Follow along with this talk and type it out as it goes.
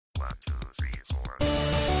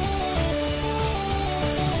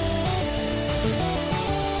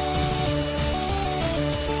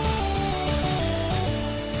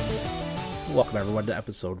Welcome, everyone, to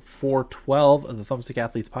episode 412 of the Thumbstick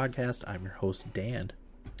Athletes podcast. I'm your host, Dan.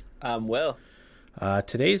 I'm Will.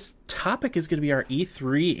 Today's topic is going to be our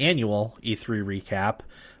annual E3 recap.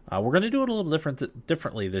 We're going to do it a little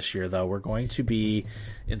differently this year, though. We're going to be,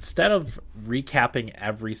 instead of recapping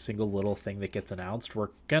every single little thing that gets announced, we're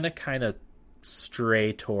going to kind of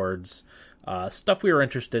stray towards stuff we were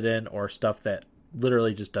interested in or stuff that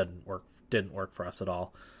literally just didn't work for us at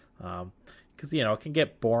all. Because, it can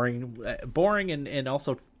get boring and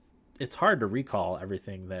also it's hard to recall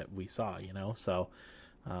everything that we saw, So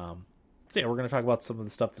we're going to talk about some of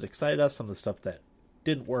the stuff that excited us, some of the stuff that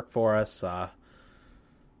didn't work for us.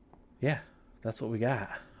 That's what we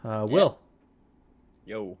got. Will.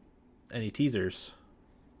 Yo. Any teasers?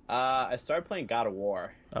 I started playing God of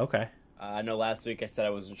War. Okay. I know last week I said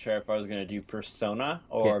I wasn't sure if I was going to do Persona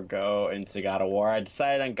or go into God of War. I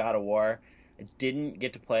decided on God of War. I didn't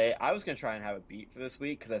get to play. I was going to try and have it beat for this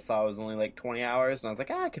week because I saw it was only like 20 hours, and I was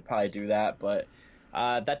like, I could probably do that, but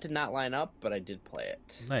that did not line up, but I did play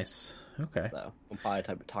it. Nice. Okay. So we'll probably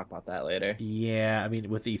talk about that later. Yeah, I mean,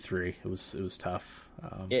 with E3, it was tough.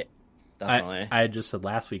 Definitely. I just said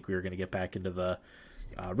last week we were going to get back into the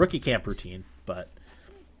rookie camp routine, but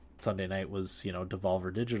Sunday night was,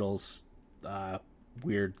 Devolver Digital's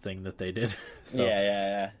weird thing that they did. So,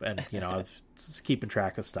 yeah. And, I was just keeping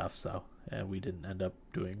track of stuff, so and we didn't end up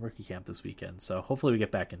doing rookie camp this weekend. So hopefully we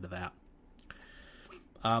get back into that.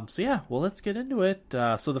 Let's get into it.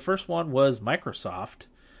 So the first one was Microsoft.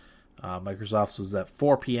 Microsoft's was at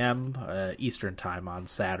 4 p.m. Eastern time on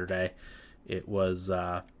Saturday. It was...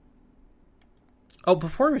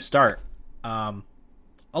 before we start,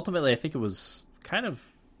 ultimately I think it was kind of,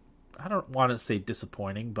 I don't want to say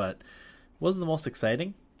disappointing, but wasn't the most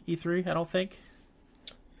exciting E3, I don't think.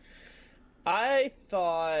 I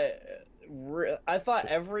thought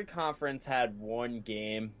every conference had one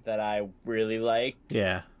game that I really liked.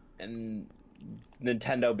 Yeah. And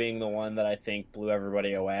Nintendo being the one that I think blew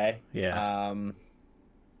everybody away. Yeah.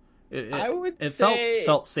 I would it say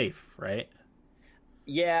felt safe, right?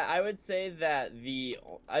 Yeah, I would say that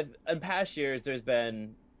in past years there's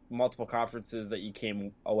been multiple conferences that you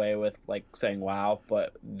came away with like saying wow,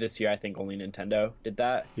 but this year I think only Nintendo did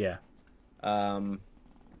that. Yeah.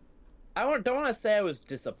 I don't want to say I was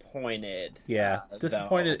disappointed. Yeah,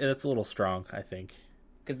 disappointed. It's a little strong, I think.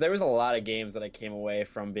 Because there was a lot of games that I came away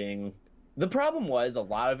from being... The problem was a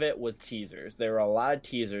lot of it was teasers. There were a lot of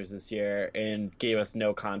teasers this year and gave us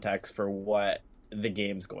no context for what the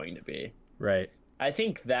game's going to be. Right. I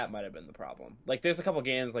think that might have been the problem. Like, there's a couple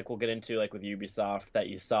games, like, we'll get into, like, with Ubisoft that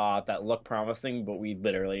you saw that look promising, but we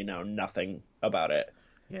literally know nothing about it.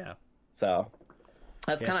 Yeah. So,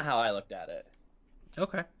 that's kind of how I looked at it.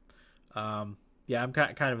 Okay. I'm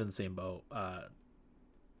kind of in the same boat.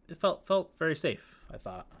 It felt very safe, I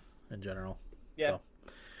thought, in general. Yeah.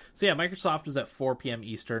 So Microsoft was at 4 p.m.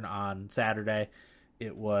 Eastern on Saturday.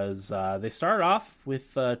 It was, they started off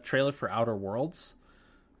with a trailer for Outer Worlds,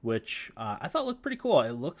 which I thought looked pretty cool.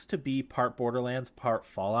 It looks to be part Borderlands, part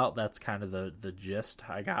Fallout. That's kind of the gist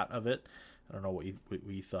I got of it. I don't know what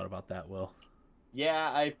you thought about that, Will.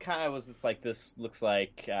 Yeah, I kind of was just like, this looks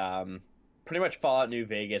like pretty much Fallout New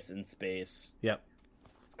Vegas in space. Yep.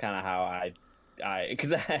 It's kind of how because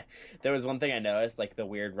there was one thing I noticed, like the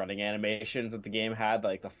weird running animations that the game had,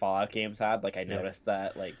 like the Fallout games had. Like I noticed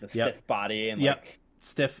that, like the stiff body and like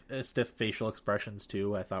stiff facial expressions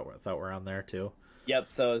too. I thought were on there too.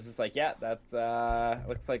 Yep. So it's just like, yeah, that's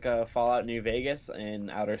looks like a Fallout New Vegas in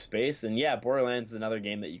outer space, and yeah, Borderlands is another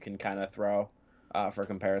game that you can kind of throw for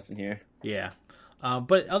comparison here. Yeah.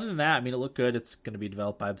 But other than that, I mean, it looked good. It's going to be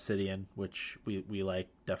developed by Obsidian, which we like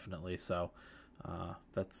definitely. So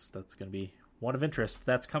that's going to be one of interest.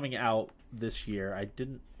 That's coming out this year. I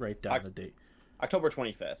didn't write down the date. October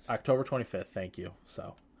 25th. October 25th. Thank you.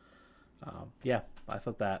 So, I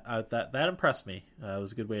thought that impressed me. It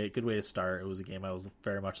was a good way to start. It was a game I was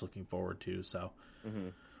very much looking forward to. So,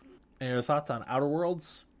 Any other thoughts on Outer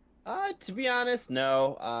Worlds? To be honest,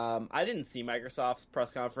 no. I didn't see Microsoft's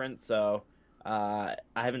press conference, so I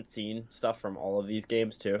haven't seen stuff from all of these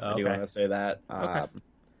games too. I do want to say that.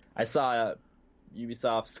 I saw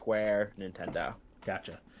Ubisoft, Square, Nintendo.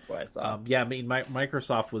 Gotcha. What I saw. I mean,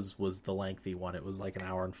 Microsoft was the lengthy one. It was like an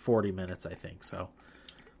hour and 40 minutes, I think. So,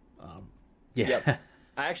 Yep.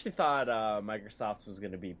 I actually thought Microsoft's was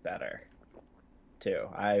going to be better too.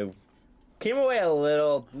 I came away a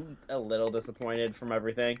little disappointed from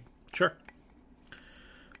everything. Sure.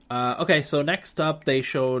 Okay, so next up, they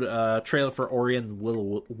showed a trailer for Ori and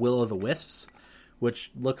Will of the Wisps,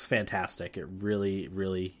 which looks fantastic. It really,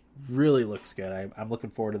 really, really looks good. I'm looking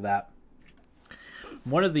forward to that.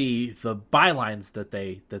 One of the bylines that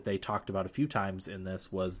they talked about a few times in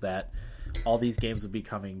this was that all these games would be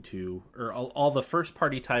coming to, or all the first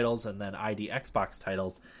party titles and then ID Xbox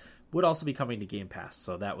titles would also be coming to Game Pass.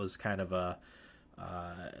 So that was kind of a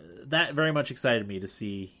that very much excited me to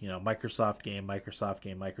see, Microsoft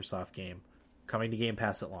game coming to Game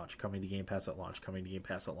Pass at launch, coming to Game Pass at launch, coming to Game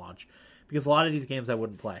Pass at launch, because a lot of these games I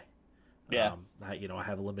wouldn't play. Yeah. I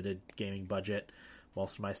have a limited gaming budget.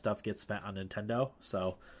 Most of my stuff gets spent on Nintendo,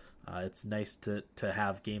 so it's nice to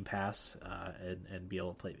have Game Pass and be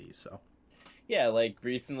able to play these. So yeah, like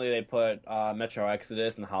recently they put Metro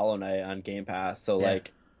Exodus and Hollow Knight on Game Pass. So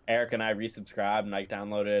like Eric and I resubscribed and I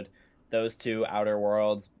downloaded those two, Outer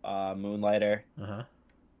Worlds, Moonlighter.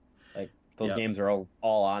 Like those games are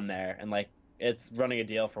all on there, and like it's running a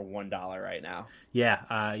deal for $1 right now.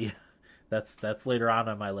 Yeah, that's later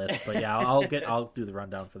on my list, but yeah, I'll do the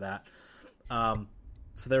rundown for that.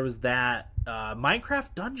 So there was that.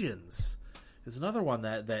 Minecraft Dungeons is another one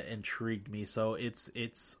that intrigued me. So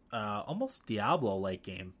it's almost Diablo like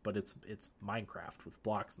game, but it's Minecraft with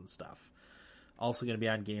blocks and stuff. Also going to be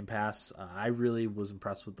on Game Pass. I really was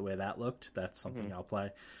impressed with the way that looked. That's something I'll play.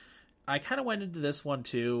 I kind of went into this one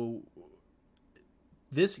too.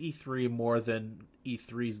 This E3 more than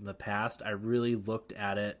E3s in the past, I really looked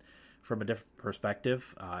at it from a different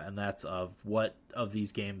perspective, and that's of what of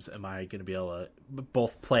these games am I going to be able to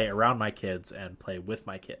both play around my kids and play with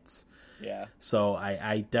my kids. Yeah. So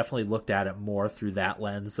I definitely looked at it more through that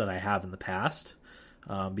lens than I have in the past,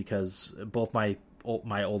 because both my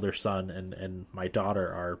older son and my daughter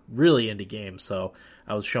are really into games, so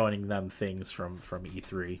I was showing them things from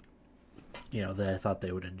E3, that I thought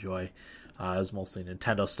they would enjoy. It was mostly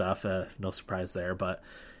Nintendo stuff, no surprise there, but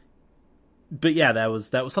yeah, that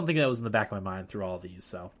was something that was in the back of my mind through all of these.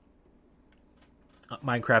 So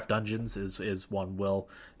Minecraft Dungeons is one.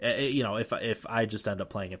 If I just end up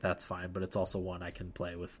playing it, that's fine, but it's also one I can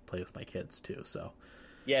play with my kids too. So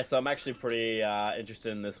yeah, so I'm actually pretty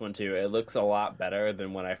interested in this one too. It looks a lot better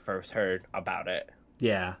than when I first heard about it.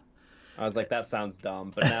 Yeah, I was like, that sounds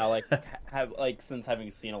dumb, but now since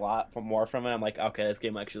having seen a lot more from it, I'm like, okay, this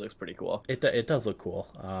game actually looks pretty cool. It does look cool.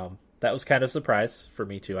 That was kind of a surprise for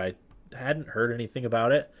me too. I hadn't heard anything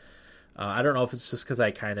about it. I don't know if it's just because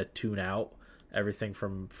I kind of tune out everything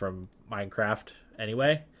from Minecraft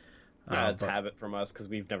anyway. It's habit from us because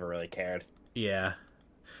we've never really cared. Yeah.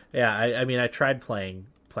 I mean, I tried playing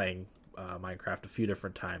Minecraft a few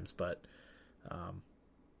different times, but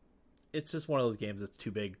it's just one of those games that's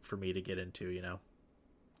too big for me to get into.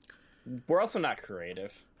 We're also not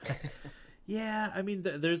creative. Yeah, I mean,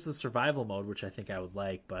 there's the survival mode, which I think I would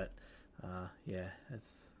like, but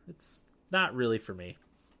it's not really for me.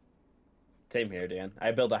 Same here, Dan.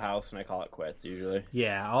 I build a house and I call it quits usually.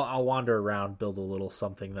 Yeah, I'll wander around, build a little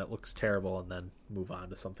something that looks terrible, and then move on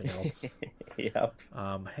to something else. Yep.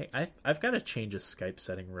 Hey, I've got to change a Skype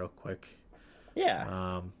setting real quick.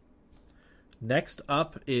 Yeah. Next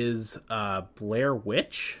up is Blair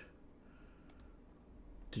Witch.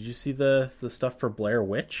 Did you see the stuff for Blair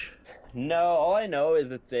Witch? No, all I know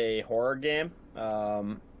is it's a horror game,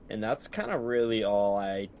 and that's kind of really all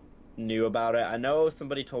I knew about it. I know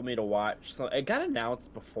somebody told me to watch. So it got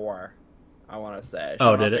announced before, I want to say.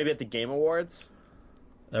 Did it? Maybe at the Game Awards.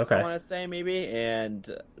 Okay. I want to say maybe, and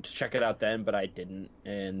to check it out then, but I didn't,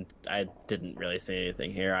 and I didn't really see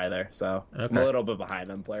anything here either. So I'm a little bit behind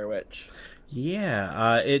on Blair Witch.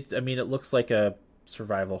 Yeah, it looks like a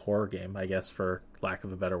survival horror game, I guess, for lack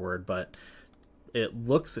of a better word, but it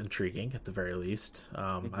looks intriguing at the very least.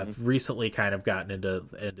 I've recently kind of gotten into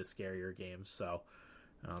scarier games, so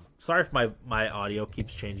sorry if my audio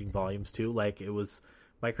keeps changing volumes too. Like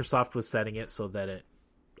Microsoft was setting it so that it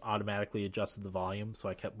automatically adjusted the volume, so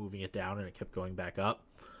I kept moving it down and it kept going back up.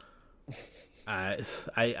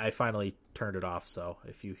 I finally turned it off, so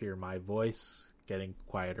if you hear my voice getting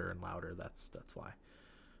quieter and louder, that's why.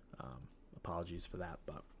 Apologies for that,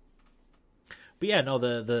 but yeah, no,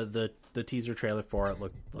 the teaser trailer for it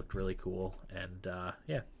looked really cool, and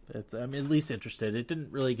I'm at least interested. It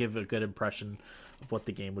didn't really give a good impression of what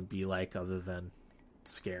the game would be like, other than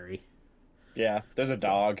scary. Yeah, there's a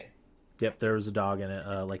dog. Yep, there was a dog in it,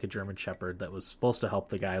 like a German Shepherd, that was supposed to help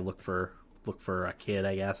the guy look for a kid,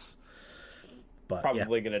 I guess. But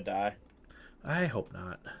probably gonna die. I hope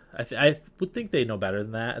not. I would think they know better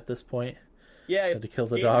than that at this point. Yeah, to kill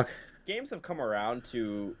the dog. Games have come around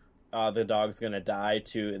to the dog's gonna die.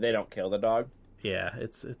 To they don't kill the dog. Yeah,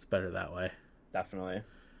 it's better that way. Definitely.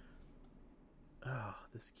 Oh,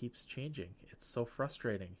 this keeps changing. It's so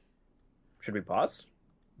frustrating. Should we pause?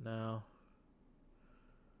 No.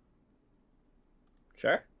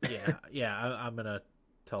 Sure. Yeah. I'm gonna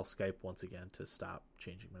tell Skype once again to stop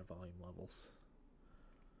changing my volume levels.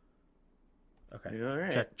 Okay. All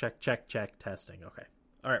right. Check. Testing. Okay.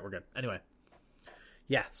 All right, we're good. Anyway.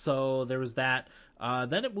 Yeah, so there was that.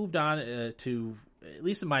 Then it moved on to, at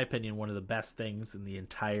least in my opinion, one of the best things in the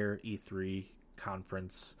entire E3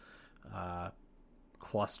 conference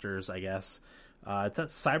clusters, I guess. It's at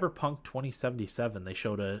Cyberpunk 2077. They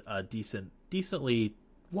showed a decently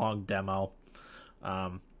long demo.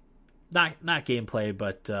 Not gameplay,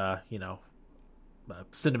 but a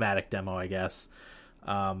cinematic demo, I guess.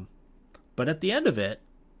 But at the end of it,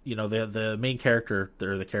 the main character,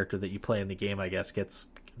 or the character that you play in the game, I guess, gets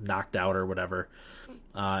knocked out or whatever,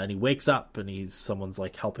 and he wakes up and someone's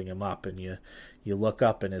like helping him up, and you look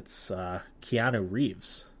up and it's Keanu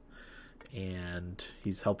Reeves, and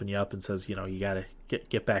he's helping you up and says, you gotta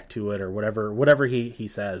get back to it, or whatever he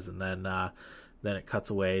says, and then it cuts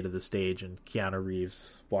away to the stage, and Keanu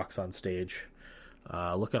Reeves walks on stage,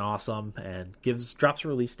 looking awesome, and drops a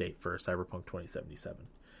release date for Cyberpunk 2077.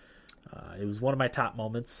 It was one of my top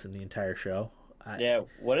moments in the entire show.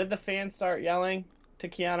 What did the fans start yelling to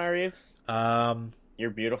Keanu Reeves? You're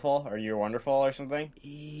beautiful, or you're wonderful, or something?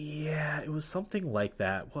 Yeah, it was something like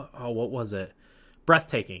that. What was it?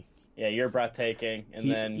 Breathtaking. Yeah, you're breathtaking,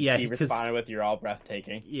 and he responded with, "You're all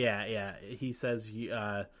breathtaking." Yeah. He says,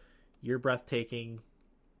 "You're breathtaking."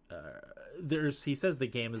 He says the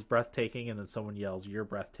game is breathtaking, and then someone yells, "You're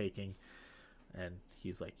breathtaking," and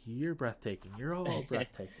he's like, "You're breathtaking. You're all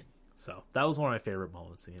breathtaking." So that was one of my favorite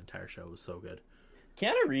moments in the entire show. It was so good.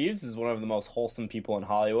 Keanu Reeves is one of the most wholesome people in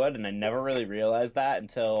Hollywood, and I never really realized that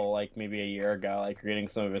until like maybe a year ago, like reading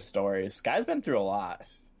some of his stories. Guy's been through a lot.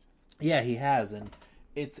 Yeah, he has, and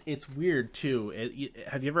it's weird too.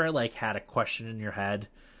 Have you ever like had a question in your head,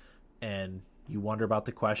 and you wonder about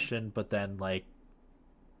the question, but then like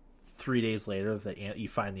 3 days later, you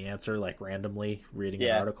find the answer like randomly reading an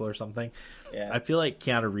article or something? Yeah, I feel like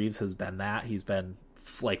Keanu Reeves has been that. He's been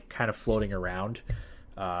like kind of floating around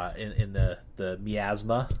in the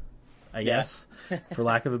miasma, I guess, for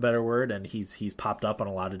lack of a better word, and he's popped up on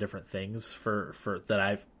a lot of different things for that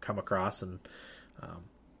I've come across, and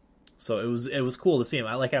so it was cool to see him.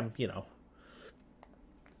 I've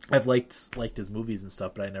liked his movies and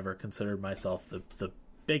stuff, but I never considered myself the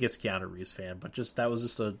biggest Keanu Reeves fan. But that was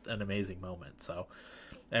just an amazing moment. So,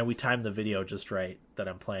 and we timed the video just right that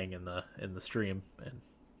I'm playing in the stream, and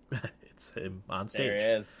it's him on stage. There he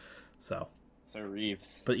is. So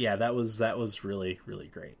Reeves. But yeah, that was really, really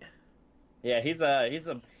great. Yeah, he's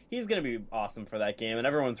gonna be awesome for that game, and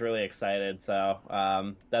everyone's really excited. So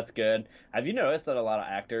that's good. Have you noticed that a lot of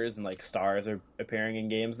actors and like stars are appearing in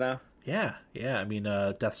games now? Yeah. I mean,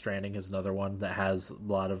 Death Stranding is another one that has a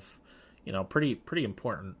lot of, pretty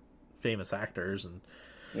important, famous actors, and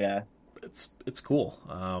yeah, it's cool.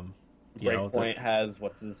 Breakpoint has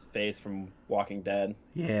what's his face from Walking Dead.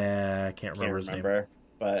 Yeah, I can't remember his name.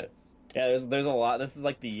 But yeah, there's a lot. This is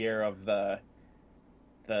like the year of the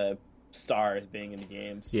stars being in the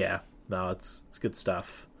games. Yeah, no, it's good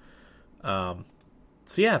stuff. So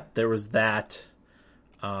yeah, there was that.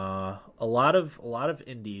 A lot of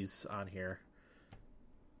indies on here.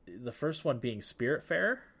 The first one being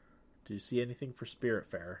Spiritfarer. Did you see anything for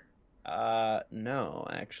Spiritfarer? No,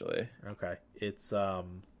 actually. Okay, it's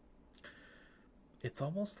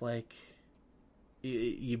almost like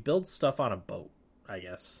you build stuff on a boat, I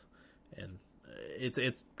guess, and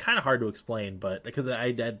it's kind of hard to explain, but because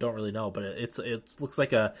I don't really know, but it looks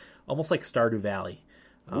like almost like Stardew Valley.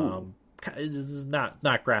 This is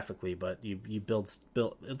not graphically, but you build.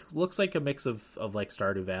 It looks like a mix of like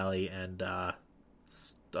Stardew Valley and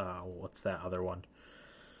what's that other one?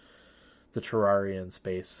 The Terraria in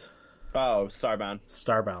space. Oh, Starbound.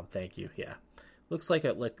 Starbound, thank you. Yeah, looks like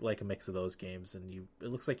a mix of those games, and it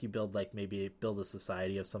looks like you build a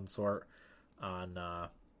society of some sort on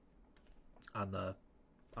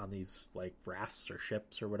these like rafts or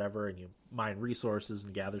ships or whatever, and you mine resources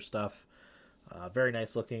and gather stuff. Very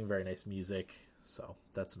nice looking, very nice music. So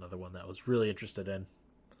that's another one that I was really interested in.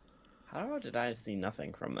 How did I see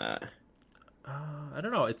nothing from that? I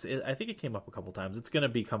don't know. I think it came up a couple times. It's going to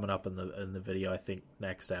be coming up in the video, I think,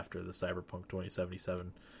 next after the Cyberpunk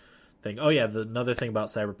 2077 thing. Oh yeah, another thing about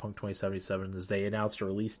Cyberpunk 2077 is they announced a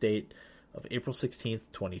release date of April 16th,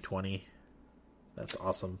 2020. That's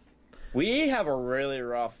awesome. We have a really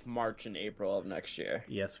rough March and April of next year.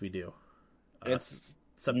 Yes, we do. It's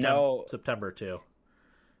September too.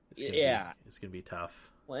 It's gonna be tough.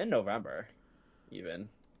 Well, in November, even.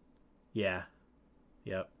 Yeah.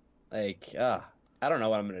 Yep. Like, I don't know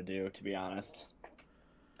what I'm gonna do, to be honest.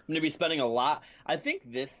 I'm gonna be spending a lot. I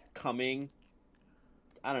think this coming,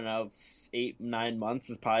 I don't know, 8, 9 months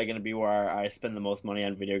is probably gonna be where I spend the most money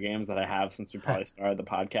on video games that I have since we probably started the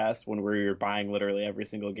podcast, when we were buying literally every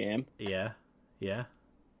single game. Yeah, yeah,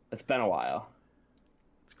 It's been a while.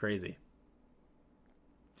 it's crazy.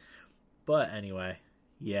 But anyway,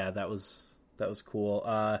 yeah, that was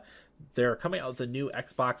cool. They're coming out with a new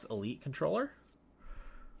Xbox Elite controller,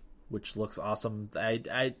 which looks awesome.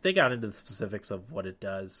 They got into the specifics of what it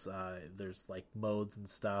does. There's like modes and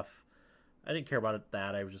stuff. I didn't care about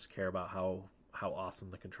that. I just care about how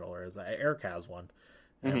awesome the controller is. Eric has one.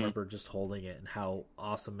 And I remember just holding it and how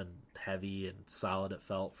awesome and heavy and solid it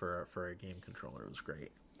felt for a game controller. It was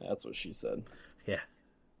great. That's what she said. Yeah,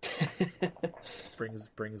 brings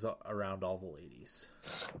around all the ladies.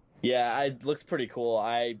 Yeah, it looks pretty cool.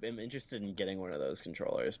 I am interested in getting one of those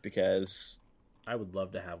controllers because, I would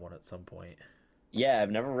love to have one at some point. yeah,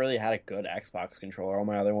 I've never really had a good Xbox controller. All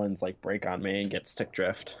my other ones like break on me and get stick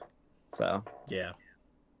drift. So, Yeah.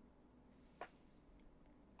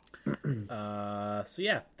 So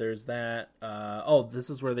yeah, there's that. This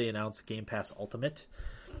is where they announced Game Pass Ultimate.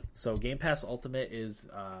 So Game Pass Ultimate is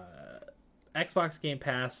Xbox Game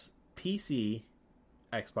Pass, PC,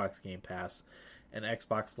 Xbox Game Pass, and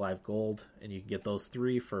Xbox Live Gold, and you can get those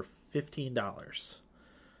three for $15.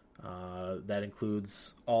 That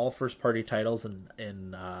includes all first-party titles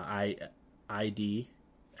in ID,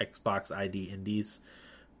 Xbox ID indies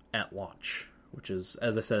at launch, which is,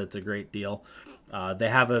 as I said, it's a great deal. They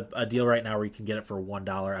have a deal right now where you can get it for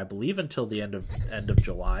 $1, I believe, until the end of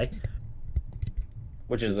July,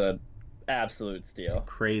 which is an absolute steal.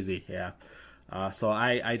 Crazy, yeah. So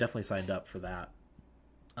I definitely signed up for that,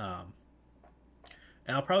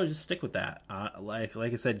 and I'll probably just stick with that. Like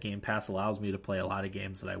I said, Game Pass allows me to play a lot of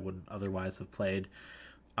games that I wouldn't otherwise have played.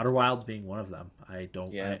 Outer Wilds being one of them.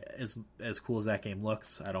 As cool as that game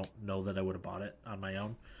looks, I don't know that I would have bought it on my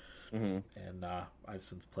own. Mm-hmm. And I've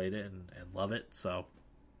since played it and love it. So,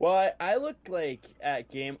 well, I look like at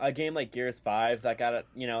a game like Gears 5 that got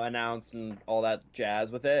announced and all that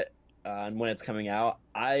jazz with it, and when it's coming out,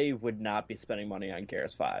 I would not be spending money on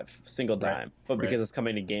Gears 5 single dime. Right. But because it's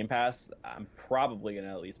coming to Game Pass, I'm probably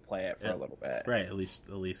gonna at least play it for a little bit. Right, at least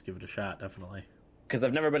give it a shot, definitely. Because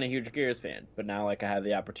I've never been a huge Gears fan, but now I have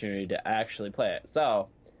the opportunity to actually play it. So,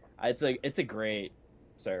 it's a great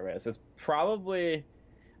service. It's probably.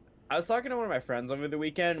 I was talking to one of my friends over the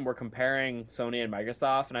weekend. We're comparing Sony and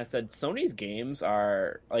Microsoft, and I said Sony's games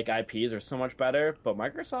are like IPs are so much better, but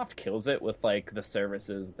Microsoft kills it with like the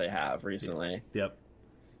services that they have recently. Yep.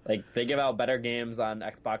 Like they give out better games on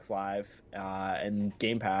Xbox Live, and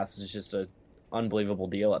Game Pass is just an unbelievable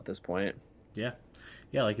deal at this point. Yeah,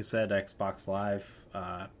 like I said, Xbox Live,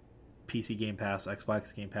 PC Game Pass,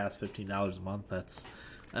 Xbox Game Pass, $15 a month.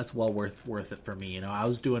 That's well worth it for me. I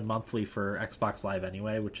was doing monthly for Xbox Live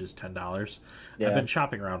anyway, which is $10. Yeah. I've been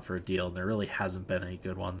shopping around for a deal, and there really hasn't been any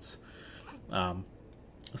good ones.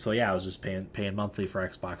 So yeah, I was just paying monthly for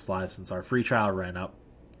Xbox Live since our free trial ran up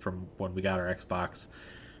from when we got our Xbox,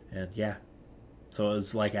 and yeah, so it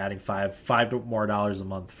was like adding five more dollars a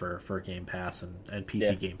month for Game Pass and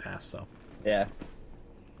PC Game Pass. So yeah,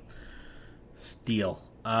 steal.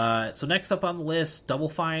 So next up on the list, Double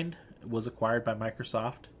Fine was acquired by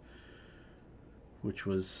Microsoft, which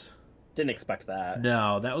was didn't expect that.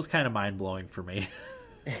 No, that was kind of mind blowing for me.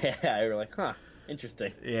 Yeah, you were like, huh,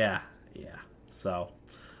 interesting. Yeah. So,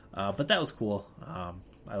 but that was cool.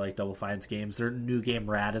 I like Double Fine's games. Their new game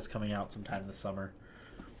Rad is coming out sometime this summer.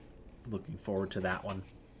 Looking forward to that one.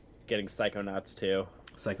 Getting Psychonauts 2.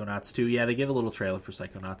 Psychonauts 2, yeah, they gave a little trailer for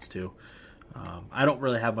Psychonauts 2. I don't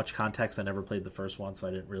really have much context. I never played the first one, so I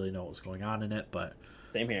didn't really know what was going on in it, but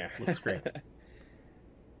same here. Looks great.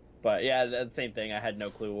 But yeah, the same thing. I had no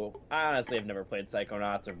clue. I honestly have never played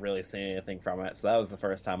Psychonauts or really seen anything from it, so that was the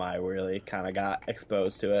first time I really kind of got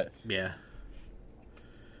exposed to it. Yeah.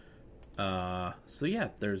 So yeah,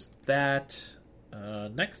 there's that.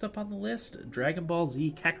 Next up on the list, Dragon Ball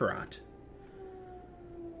Z Kakarot.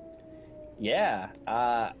 Yeah,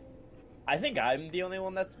 I think I'm the only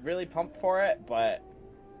one that's really pumped for it, but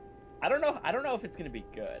I don't know if it's going to be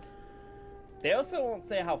good. They also won't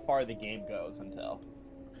say how far the game goes until.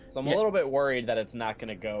 So I'm a little bit worried that it's not going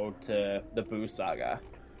to go to the Boo Saga.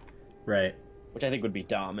 Right. Which I think would be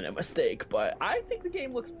dumb and a mistake, but I think the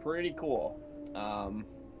game looks pretty cool.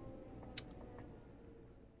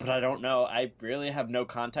 But I don't know. I really have no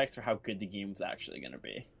context for how good the game's actually going to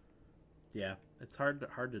be. Yeah, it's hard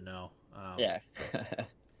to know. Yeah.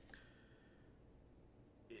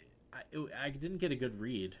 I didn't get a good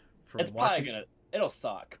read from it's watching. probably it'll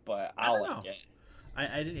suck, but I'll like it.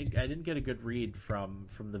 I didn't get a good read from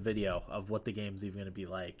the video of what the game's even going to be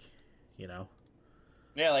like. You know.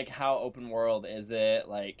 Yeah, like how open world is it?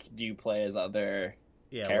 Like, do you play as other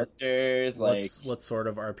Yeah. characters? Like, What sort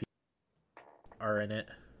of RP are in it?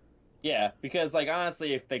 yeah, because like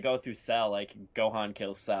honestly, if they go through Cell, like Gohan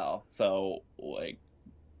kills Cell, so like,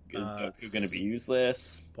 is Goku gonna be useless?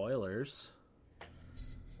 Spoilers.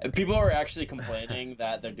 People are actually complaining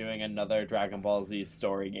that they're doing another Dragon Ball Z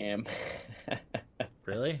story game.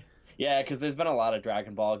 Really? Yeah, because there's been a lot of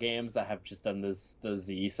Dragon Ball games that have just done the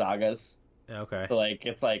Z sagas. Okay. So like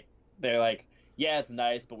it's like they're like, yeah, it's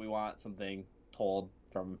nice, but we want something told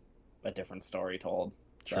from a different story told.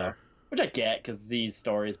 So, Sure. which I get because Z's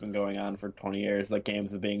story's been going on for 20 years. Like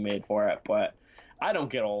games are being made for it, but I don't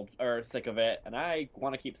get old or sick of it, and I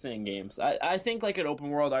want to keep seeing games. I think like an open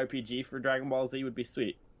world RPG for Dragon Ball Z would be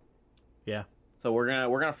sweet. Yeah. So we're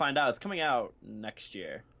gonna find out. It's coming out next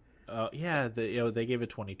year. Yeah. They gave a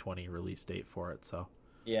 2020 release date for it, so.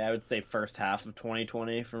 Yeah, I would say first half of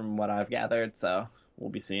 2020 from what I've gathered. So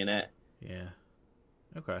we'll be seeing it. Yeah.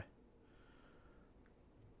 Okay.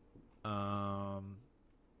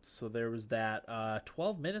 So there was that.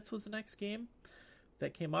 12 Minutes was the next game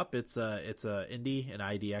that came up. It's a indie, an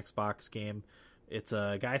ID Xbox game. It's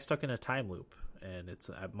a guy stuck in a time loop, and it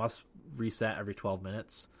must reset every 12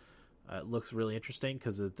 minutes. It looks really interesting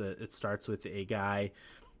because it starts with a guy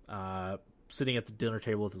sitting at the dinner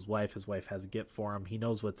table with his wife. His wife has a gift for him. He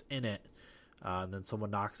knows what's in it, and then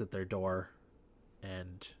someone knocks at their door,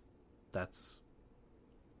 and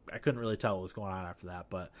I couldn't really tell what was going on after that,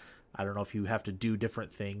 but I don't know if you have to do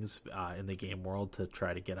different things in the game world to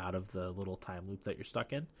try to get out of the little time loop that you're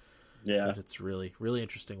stuck in. Yeah, but it's really, really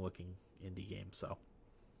interesting looking indie game. So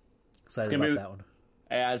excited about that one.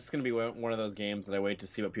 Yeah, it's gonna be one of those games that I wait to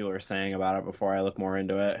see what people are saying about it before I look more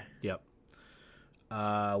into it. Yep.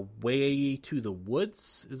 Way to the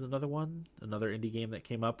Woods is another one, another indie game that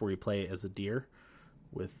came up where you play as a deer.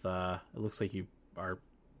 With it looks like you are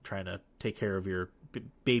trying to take care of your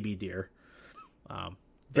baby deer.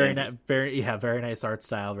 Very nice art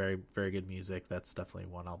style, very very good music. That's definitely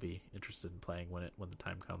one I'll be interested in playing when the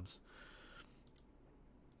time comes.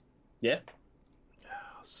 Yeah.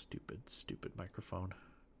 Oh, stupid microphone.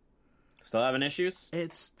 Still having issues?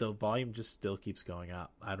 It's the volume just still keeps going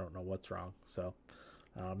up. I don't know what's wrong. So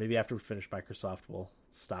maybe after we finish Microsoft, we'll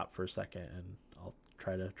stop for a second and I'll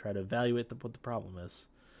try to evaluate what the problem is.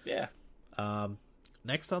 Yeah.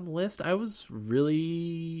 Next on the list, I was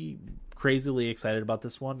really crazily excited about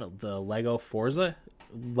this one. The Lego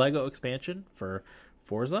expansion for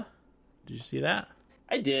Forza. Did you see that?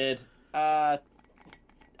 I did. I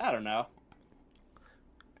don't know.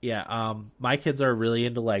 Yeah, my kids are really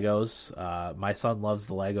into Legos. My son loves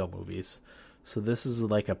the Lego movies. So this is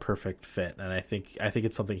like a perfect fit, and I think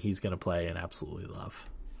it's something he's going to play and absolutely love.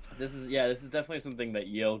 This is definitely something that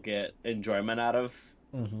you'll get enjoyment out of.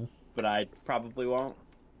 Mm-hmm. But I probably won't.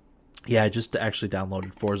 Yeah, I just actually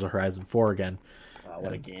downloaded Forza Horizon 4 again.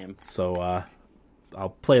 What a game. So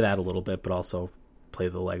I'll play that a little bit, but also play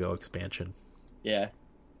the Lego expansion. Yeah.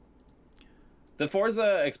 The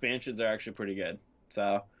Forza expansions are actually pretty good.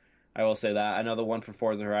 So I will say that. I know the one for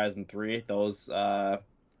Forza Horizon 3, those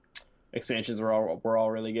expansions were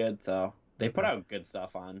all really good. So they put out good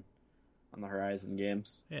stuff on the Horizon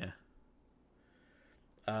games. Yeah.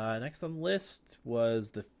 Next on the list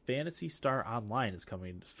was the Phantasy Star Online is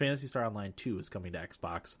coming. Phantasy Star Online 2 is coming to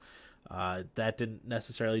Xbox. That didn't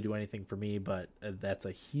necessarily do anything for me, but that's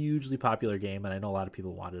a hugely popular game, and I know a lot of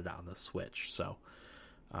people wanted it on the Switch. So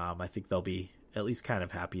I think they'll be at least kind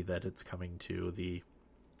of happy that it's coming to the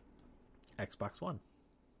Xbox One.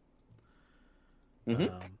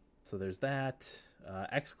 Mm-hmm. So there's that.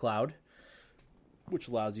 xCloud, which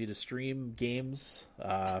allows you to stream games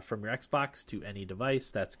from your Xbox to any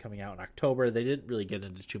device. That's coming out in October. They didn't really get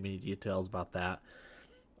into too many details about that.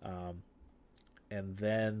 And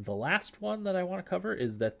then the last one that I want to cover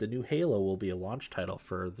is that the new Halo will be a launch title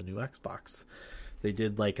for the new Xbox. They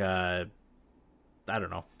did like a, I don't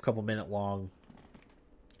know, couple minute long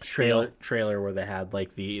trailer where they had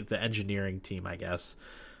like the engineering team, I guess,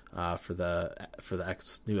 for the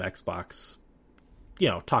new Xbox. You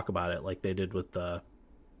know, talk about it like they did with the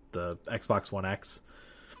Xbox One X.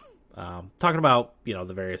 Talking about, you know,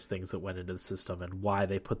 the various things that went into the system and why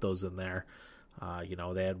they put those in there. You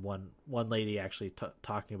know, they had one lady actually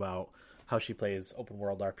talking about how she plays open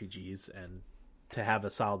world RPGs, and to have a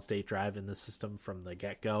solid state drive in the system from the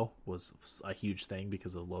get-go was a huge thing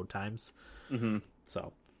because of load times. Mm-hmm.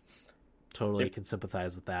 So totally can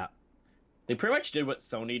sympathize with that. They pretty much did what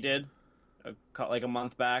Sony did like a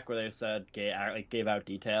month back, where they said gave out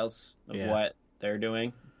details of what they're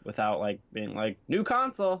doing without like being like new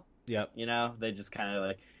console. Yep. You know, they just kind of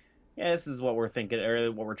like, yeah, this is what we're thinking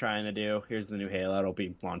or what we're trying to do. Here's the new Halo. It'll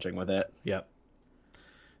be launching with it. Yep.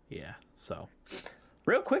 Yeah. So,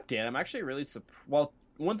 real quick, Dan, I'm actually really well.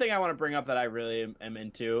 One thing I want to bring up that I really am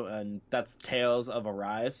into, and that's Tales of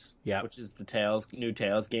Arise. Yeah. Which is the new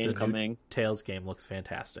Tales game coming. Tales game looks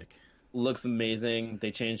fantastic. Looks amazing.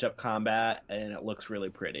 They changed up combat, and it looks really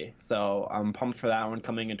pretty. So I'm pumped for that one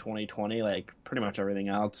coming in 2020, like pretty much everything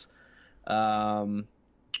else.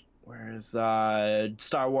 Where's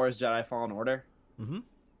Star Wars Jedi Fallen Order? Mm-hmm.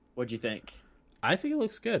 What'd you think? I think it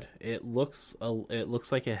looks good. It looks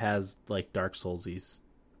like it has like Dark Soulsy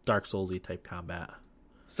type combat.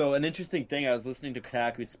 So an interesting thing, I was listening to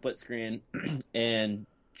Kotaku Split Screen, and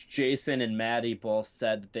Jason and Maddie both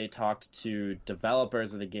said that they talked to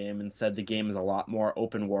developers of the game and said the game is a lot more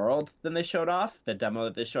open world than they showed off. The demo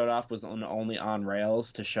that they showed off was only on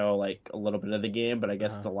rails to show like a little bit of the game, but I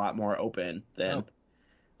guess it's a lot more open than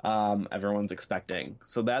everyone's expecting.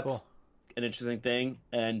 So that's cool. An interesting thing.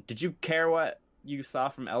 And did you care what you saw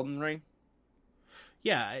from Elden Ring?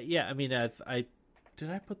 Yeah. I mean, I did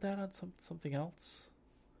I put that on something else?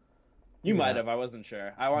 You might have. I wasn't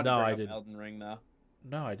sure. I wanted to bring up Elden Ring though.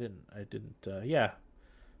 No, I didn't. Yeah.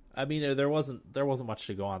 I mean, there wasn't much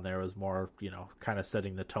to go on there. It was more, kind of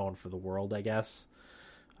setting the tone for the world, I guess.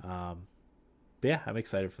 But yeah, I'm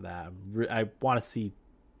excited for that. I want to see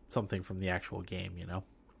something from the actual game,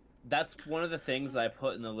 That's one of the things I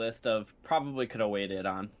put in the list of probably could have waited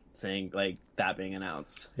on saying like that being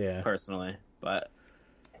announced. Yeah. Personally, but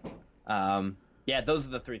yeah, those are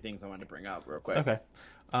the three things I wanted to bring up real quick. Okay.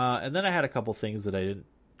 And then I had a couple things that I didn't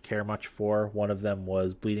care much for. One of them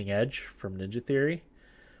was Bleeding Edge from Ninja Theory.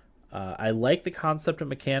 I like the concept of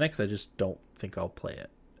mechanics. I just don't think I'll play it.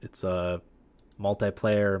 It's a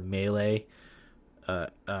multiplayer melee.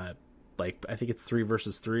 Like I think it's 3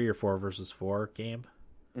 versus 3 or 4 versus 4 game.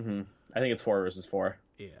 Mm-hmm. I think it's 4 versus 4.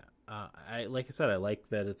 Yeah. I like I said, I like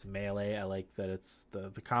that it's melee. I like that it's the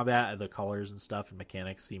combat, the colors and stuff, and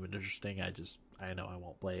mechanics seem interesting. I know I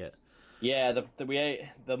won't play it. Yeah, the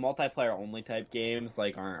multiplayer only type games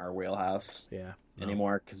like aren't our wheelhouse. Yeah.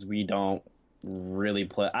 Anymore because we don't really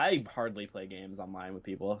play. I hardly play games online with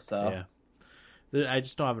people. So yeah, I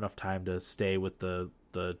just don't have enough time to stay with the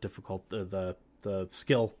difficult the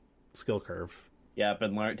skill curve. Yeah,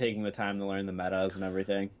 but taking the time to learn the metas and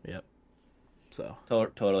everything. Yep. So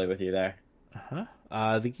totally with you there.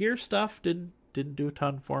 The gear stuff didn't do a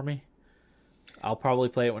ton for me. I'll probably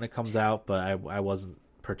play it when it comes out, but I wasn't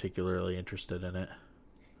particularly interested in it.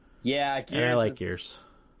 Yeah, I like Gears.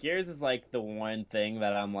 Gears is like the one thing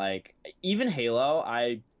that I'm like, even Halo,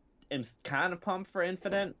 I am kind of pumped for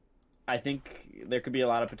Infinite. I think there could be a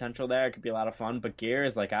lot of potential there. It could be a lot of fun, but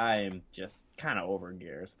Gears, like I am just kind of over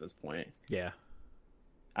Gears at this point. Yeah.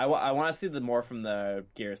 I want to see more from the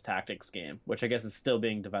Gears Tactics game, which I guess is still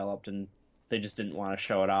being developed, and they just didn't want to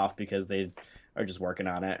show it off because they are just working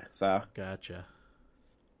on it. So gotcha.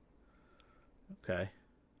 Okay.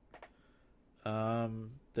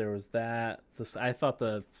 There was that. I thought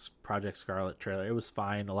the Project Scarlet trailer, it was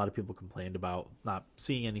fine. A lot of people complained about not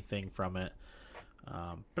seeing anything from it,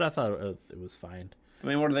 but I thought it was fine. I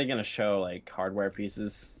mean, what are they going to show? Like hardware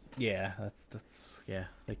pieces? Yeah, that's yeah.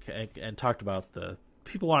 And talked about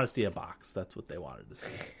people want to see a box. That's what they wanted to see.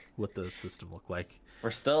 What the system looked like.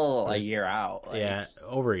 We're still a year out. Like, yeah,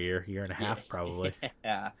 over a year and a half probably.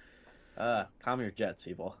 Yeah. Calm your jets,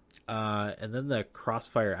 people. And then the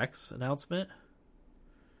Crossfire X announcement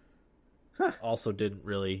also didn't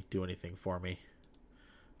really do anything for me.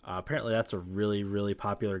 Apparently that's a really, really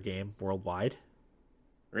popular game worldwide.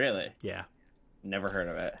 Really? Yeah. Never heard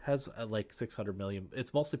of it. Has like 600 million.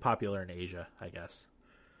 It's mostly popular in Asia, I guess.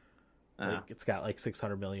 It's got like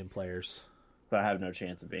 600 million players. So I have no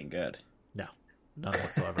chance of being good. No, none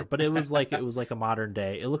whatsoever. But it was like a modern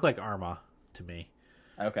day. It looked like Arma to me.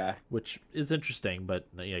 Okay. Which is interesting, but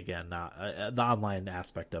again, not the online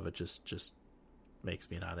aspect of it just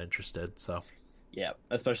makes me not interested. So. Yeah,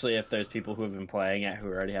 especially if there's people who have been playing it who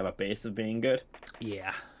already have a base of being good.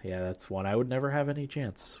 Yeah, that's one I would never have any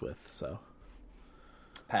chance with. So.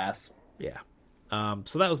 Pass. Yeah.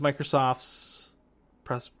 So that was Microsoft's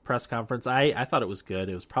press conference. I thought it was good.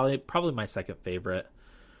 It was probably my second favorite.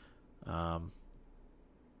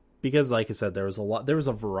 Because like I said, there was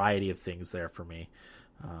a variety of things there for me.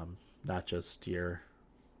 Not just your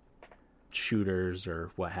shooters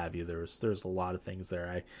or what have you. There's a lot of things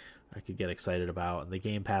there I could get excited about, and the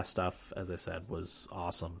Game Pass stuff, as I said, was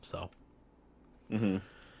awesome. So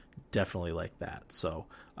definitely like that. So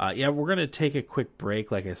we're gonna take a quick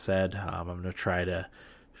break. Like I said, I'm gonna try to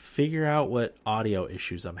figure out what audio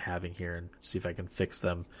issues I'm having here and see if I can fix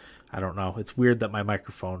them. I don't know. It's weird that my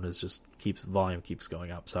microphone is just volume keeps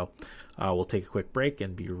going up. So we'll take a quick break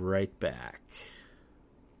and be right back.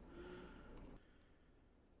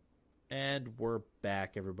 And we're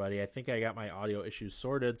back, everybody. I think I got my audio issues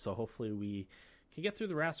sorted, so hopefully we can get through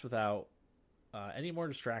the rest without any more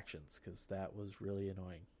distractions, because that was really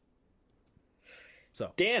annoying.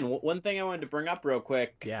 So Dan, one thing I wanted to bring up real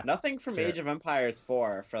quick. Yeah. Nothing from Age of Empires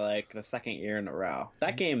 4 for like the second year in a row.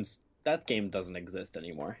 That game doesn't exist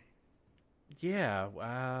anymore. Yeah.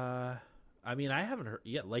 I mean, I haven't heard.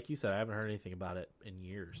 Yeah, like you said, I haven't heard anything about it in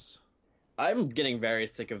years. I'm getting very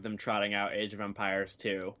sick of them trotting out Age of Empires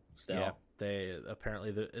 2 still. Yeah, they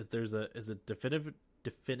apparently there's a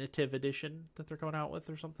definitive edition that they're coming out with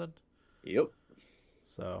or something. Yep.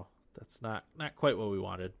 So that's not quite what we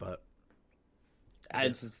wanted, but I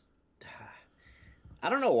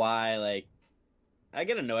don't know why. Like, I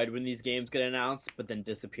get annoyed when these games get announced but then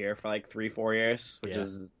disappear for like 3-4 years, which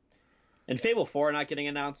is. And Fable 4 not getting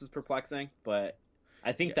announced is perplexing, but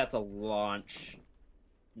I think that's a launch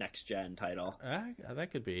next gen title.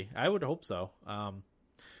 That could be. I would hope so.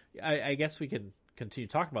 I guess we can continue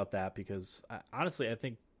talking about that because honestly, I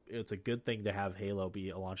think it's a good thing to have Halo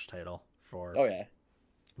be a launch title for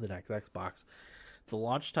the next Xbox. The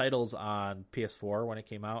launch titles on PS4 when it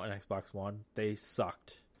came out and Xbox One, they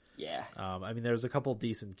sucked. Yeah. I mean, there's a couple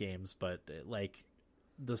decent games, but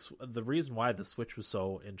the reason why the Switch was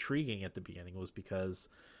so intriguing at the beginning was because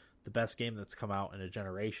the best game that's come out in a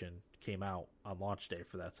generation came out on launch day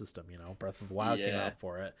for that system. You know, Breath of the Wild came out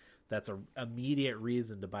for it. That's an immediate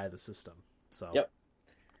reason to buy the system. So, yep.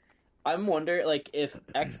 I'm wondering, like, if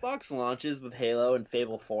Xbox launches with Halo and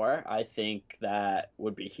Fable 4, I think that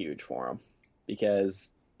would be huge for them because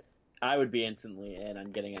I would be instantly in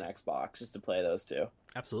on getting an Xbox just to play those two.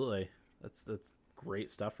 Absolutely, that's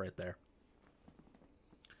great stuff right there.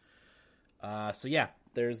 So yeah,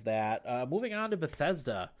 there's that. Moving on to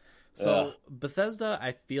Bethesda. So Bethesda,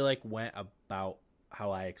 I feel like went about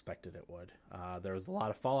how I expected it would. There was a lot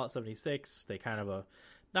of Fallout 76. They kind of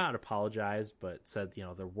not apologized, but said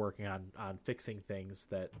they're working on fixing things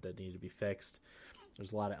that need to be fixed.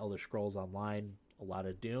 There's a lot of Elder Scrolls Online, a lot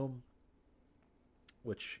of Doom,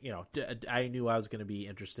 which I knew I was going to be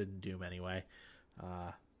interested in Doom anyway.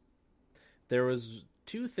 There was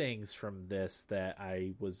two things from this that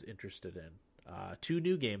I was interested in. Two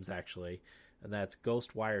new games actually, and that's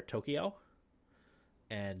Ghostwire Tokyo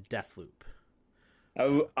and Deathloop.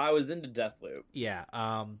 I was into Deathloop. Yeah.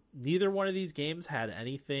 Neither one of these games had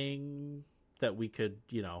anything that we could,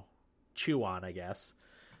 chew on, I guess.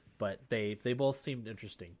 But they both seemed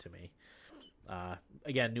interesting to me.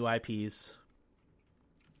 Again, new IPs.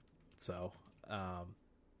 So,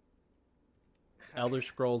 Elder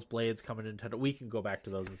Scrolls Blades coming to Nintendo. We can go back to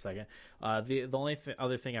those in a second. The only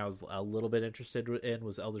other thing I was a little bit interested in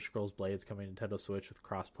was Elder Scrolls Blades coming to Nintendo Switch with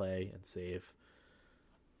crossplay and save.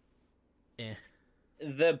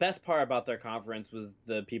 The best part about their conference was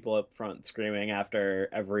the people up front screaming after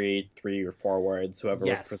every 3 or 4 words whoever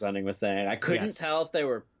was presenting was saying. I couldn't tell if they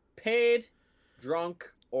were paid,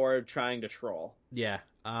 drunk, or trying to troll. Yeah,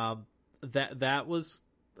 that was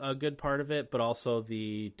a good part of it, but also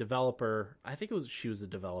the developer. I think she was a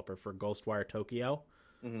developer for Ghostwire Tokyo.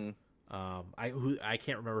 Mm-hmm. I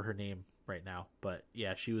can't remember her name right now, but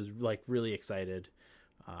yeah, she was like really excited.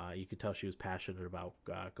 You could tell she was passionate about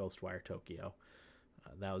Ghostwire Tokyo.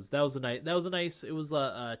 That was a nice. It was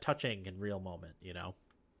a touching and real moment,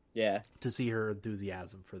 Yeah. To see her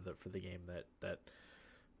enthusiasm for the game that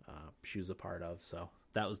she was a part of. So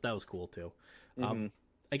that was cool too. Mm-hmm.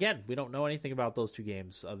 Again, we don't know anything about those two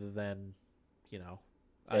games other than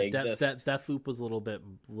Deathloop was a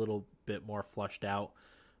little bit more flushed out.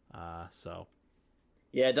 So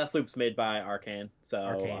yeah, Deathloop's made by Arcane.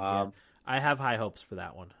 So yeah. I have high hopes for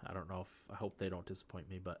that one. I don't know I hope they don't disappoint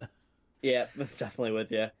me, but yeah, definitely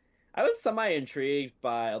with you. I was semi-intrigued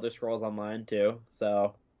by Elder Scrolls Online, too,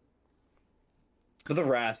 so... For the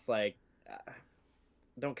rest,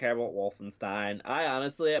 don't care about Wolfenstein.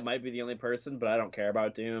 It might be the only person, but I don't care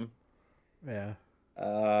about Doom. Yeah.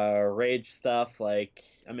 Rage stuff,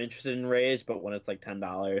 I'm interested in Rage, but when it's,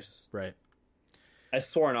 $10. Right. I've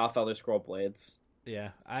sworn off Elder Scrolls Blades. Yeah,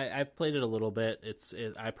 I've played it a little bit.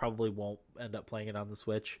 I probably won't end up playing it on the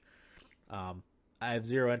Switch. I have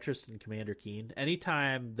zero interest in Commander Keen.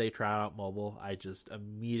 Anytime they try out mobile, I just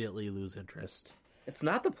immediately lose interest. It's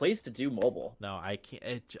not the place to do mobile. No, I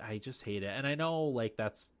can't. I just hate it. And I know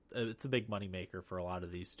it's a big moneymaker for a lot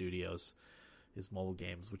of these studios, is mobile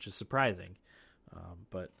games, which is surprising.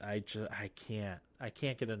 But I can't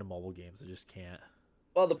get into mobile games. I just can't.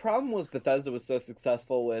 Well, the problem was Bethesda was so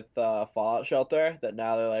successful with Fallout Shelter that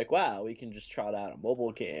now they're like, wow, we can just trot out a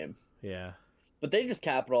mobile game. Yeah. But they just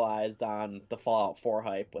capitalized on the Fallout 4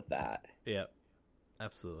 hype with that, Yep.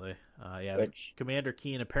 Absolutely. Yeah. The which, Commander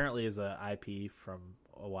Keen apparently is a IP from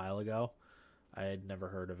a while ago. I had never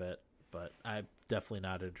heard of it, but I'm definitely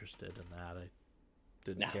not interested in that. I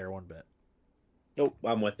didn't no, care one bit. nope,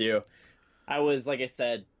 I'm with you. I was, like I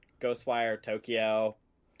said, Ghostwire Tokyo,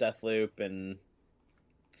 Deathloop, and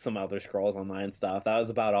some other Scrolls Online stuff. That was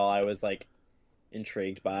about all I was like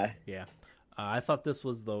intrigued by. Yeah. I thought this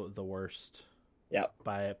was the worst Yep.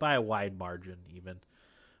 by a wide margin. Even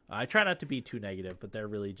I try not to be too negative, but there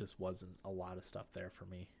really just wasn't a lot of stuff there for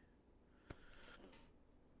me.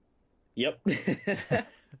 Yep.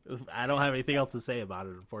 I don't have anything else to say about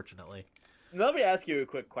it, unfortunately. Let me ask you a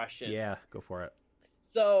quick question. Yeah, go for it.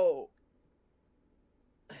 So,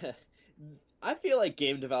 I feel like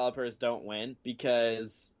game developers don't win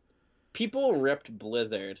because people ripped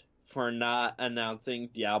Blizzard for not announcing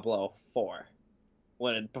Diablo 4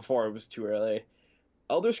 before it was too early.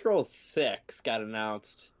 Elder Scrolls 6 got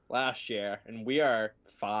announced last year, and we are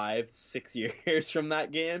 5, 6 years from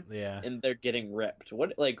that game, Yeah, and they're getting ripped.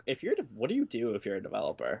 What do you do if you're a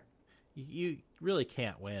developer? you really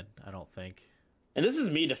can't win. I don't think. And this is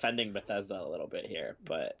me defending Bethesda a little bit here,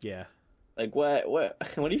 but Yeah. like, what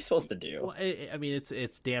are you supposed to do? Well, I mean,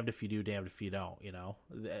 it's damned if you do, damned if you don't. You know,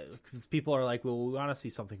 because people are like, well, we want to see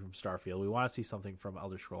something from Starfield, we want to see something from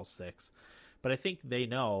Elder Scrolls 6, but I think they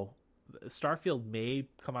know Starfield may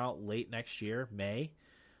come out late next year, May,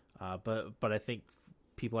 but I think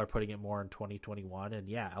people are putting it more in 2021, and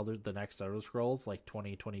yeah, the next Elder Scrolls like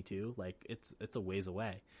 2022, like it's a ways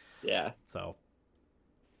away. Yeah. So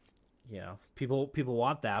people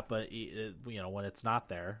want that, but when it's not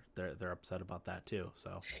there, they're upset about that too.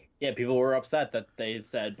 So Yeah, people were upset that they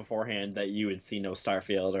said beforehand that you would see no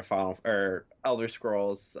Starfield or Final or Elder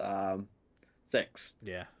Scrolls 6.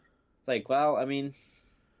 yeah, It's like, well, I mean,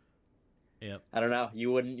 yep, I don't know.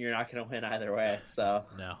 You're not going to win either way. So,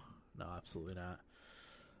 no, absolutely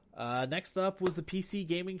not. Next up was the PC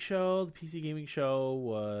Gaming Show. The PC Gaming Show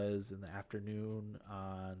was in the afternoon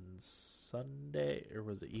on Sunday, or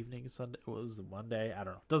was it evening Sunday? What was it, Monday? I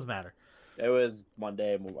don't know. Doesn't matter. it was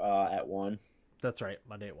Monday at 1. That's right,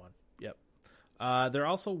 Monday at 1. Yep. There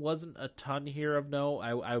also wasn't a ton here of note.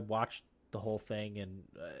 I watched the whole thing, and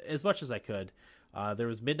as much as I could. There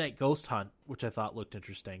was Midnight Ghost Hunt, which I thought looked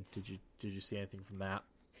interesting. Did you see anything from that?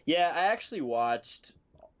 Yeah, I actually watched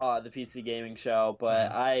the PC Gaming Show,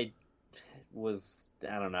 but I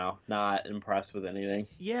don't know, not impressed with anything.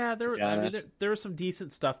 Yeah, To be I mean, honest. there was some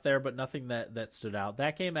decent stuff there, but nothing that stood out.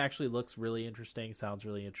 That game actually looks really interesting. Sounds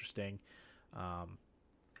really interesting. Um,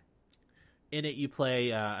 in it, you play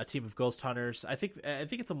a team of ghost hunters. I think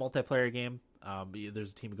it's a multiplayer game.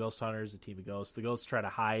 There's a team of ghost hunters, a team of ghosts. The ghosts try to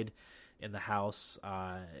hide in the house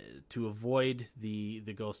to avoid the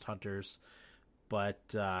ghost hunters, but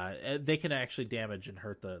they can actually damage and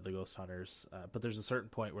hurt the ghost hunters. But there's a certain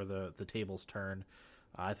point where the tables turn.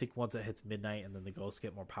 I think once it hits midnight, and then the ghosts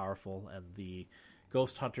get more powerful, and the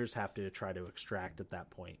ghost hunters have to try to extract at that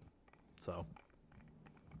point. So,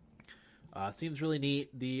 seems really neat.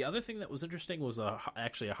 The other thing that was interesting was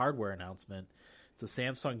actually a hardware announcement. It's a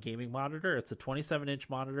Samsung gaming monitor. It's a 27-inch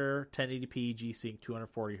monitor, 1080p G-Sync,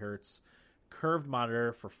 240 hertz, curved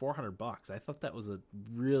monitor for $400. I thought that was a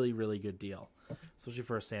really, really good deal, especially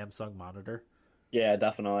for a Samsung monitor. Yeah,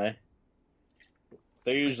 definitely.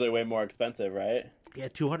 They're usually way more expensive, right? Yeah,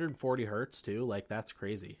 240 hertz too. Like that's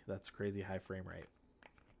crazy. That's crazy high frame rate.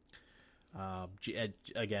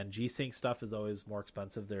 Again, G-Sync stuff is always more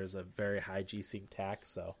expensive. There's a very high G-Sync tax,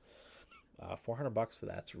 so $400 for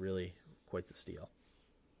that's really quite the steal.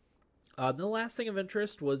 The last thing of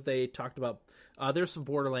interest was they talked about there's some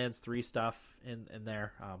Borderlands 3 stuff in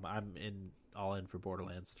there. I'm all in for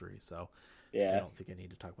Borderlands 3, so I Yeah. don't think I need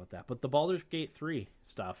to talk about that. But the Baldur's Gate 3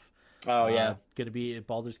 stuff, Oh yeah. going to be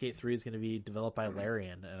Baldur's Gate 3 is going to be developed by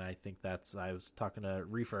Larian, and I think I was talking to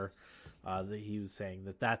Reefer, that he was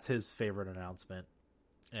saying that's his favorite announcement,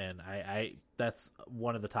 and I that's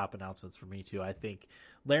one of the top announcements for me too. I think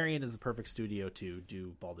Larian is the perfect studio to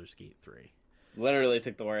do Baldur's Gate 3. Literally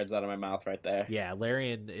took the words out of my mouth right there. Yeah,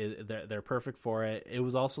 Larian they're perfect for it. It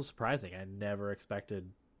was also surprising. I never expected.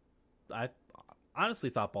 I honestly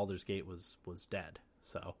thought Baldur's Gate was dead.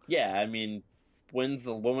 So Yeah, I mean, when did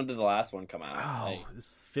the last one come out? oh, it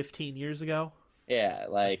was 15 years ago. Yeah,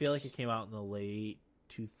 I feel like it came out in the late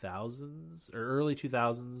 2000s or early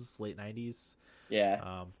 2000s, late 90s.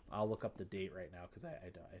 yeah. I'll look up the date right now because I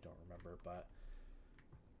don't remember, but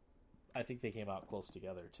I think they came out close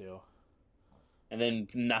together too. and then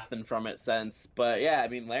nothing from it since. But yeah, I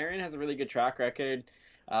mean, Larian has a really good track record.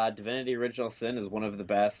 Divinity Original Sin is one of the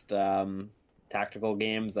best tactical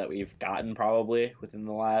games that we've gotten probably within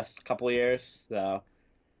the last couple of years. So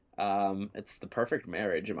it's the perfect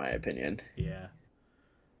marriage, in my opinion. Yeah.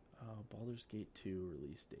 Baldur's Gate 2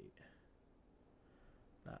 release date.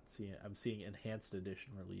 Not seeing. I'm seeing enhanced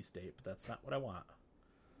edition release date, but that's not what I want.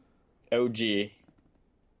 OG.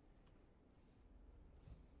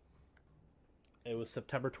 It was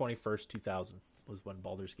September 21st, 2000 was when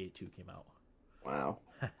Baldur's Gate 2 came out. Wow.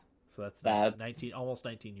 So that's That 19, almost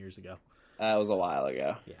 19 years ago. that was a while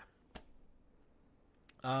ago. Yeah.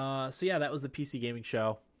 So yeah, that was the PC gaming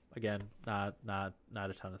show. Again, not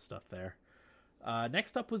a ton of stuff there.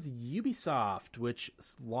 Next up was Ubisoft, which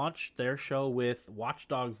launched their show with Watch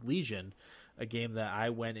Dogs Legion, a game that I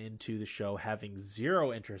went into the show having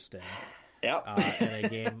zero interest in. Yep. And a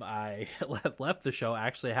game I left the show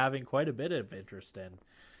actually having quite a bit of interest in.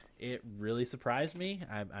 It really surprised me.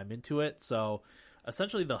 I'm into it. So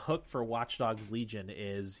essentially the hook for Watch Dogs Legion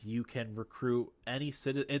is you can recruit any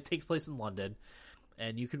citizen. It takes place in London,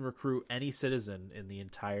 and you can recruit any citizen in the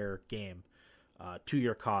entire game to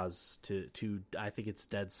your cause. To I think it's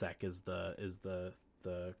DedSec is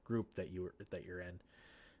the group that you're in,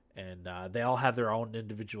 and they all have their own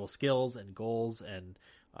individual skills and goals and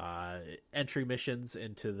entry missions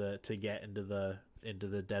to get into the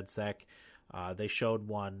DedSec. They showed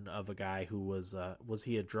one of a guy who was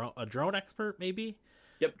he a drone expert maybe?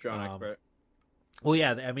 Yep, drone expert. Well,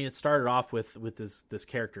 yeah, I mean, it started off with this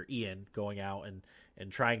character Ian going out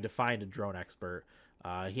and trying to find a drone expert.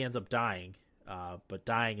 He ends up dying, but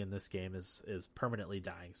dying in this game is permanently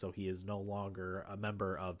dying, so he is no longer a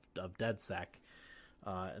member of DedSec.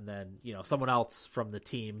 And then someone else from the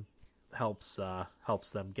team helps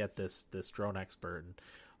them get this drone expert,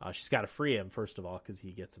 and she's got to free him first of all because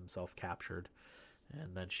he gets himself captured,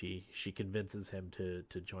 and then she convinces him to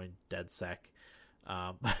join DedSec.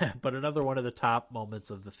 But another one of the top moments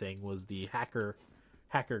of the thing was the hacker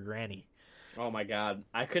granny. Oh my god.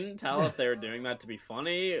 I couldn't tell if they were doing that to be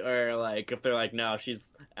funny or like if they're like, no, she's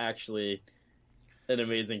actually an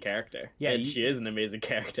amazing character. Yeah, and she is an amazing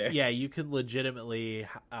character. Yeah, you can legitimately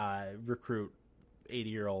recruit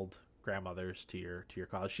 80-year-old grandmothers to your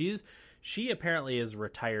cause. She apparently is a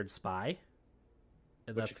retired spy,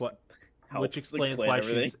 and Which which explains why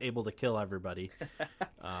everything. she's able to kill everybody.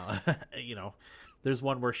 There's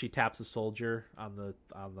one where she taps a soldier on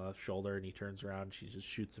the shoulder, and he turns around, and she just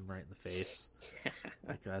shoots him right in the face.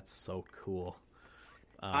 Like, that's so cool.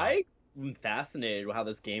 I'm fascinated with how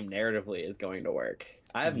this game narratively is going to work.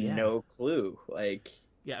 I have no clue. Like,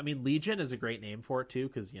 yeah, I mean, Legion is a great name for it too,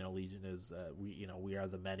 because Legion is we are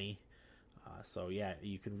the many. So yeah,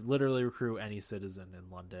 you can literally recruit any citizen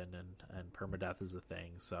in London, and permadeath is a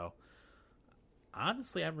thing. So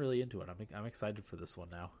honestly, I'm really into it. I'm excited for this one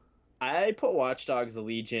now. I put Watch Dogs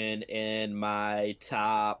Legion in my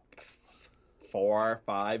top 4 or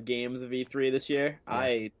 5 games of E3 this year. Yeah.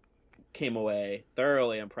 I came away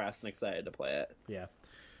thoroughly impressed and excited to play it. Yeah,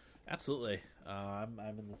 absolutely. I'm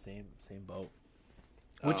in the same boat,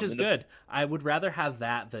 which is good. I would rather have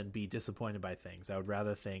that than be disappointed by things. I would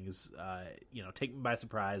rather things, take me by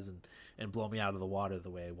surprise and blow me out of the water the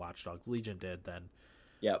way Watch Dogs Legion did than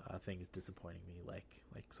things disappointing me like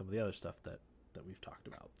some of the other stuff that we've talked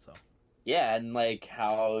about. So. Yeah, and like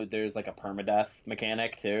how there's like a permadeath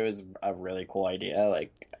mechanic too is a really cool idea.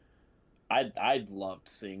 Like, I loved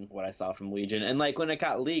seeing what I saw from Legion, and like when it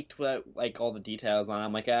got leaked, like all the details on it,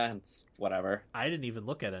 I'm like, it's whatever. I didn't even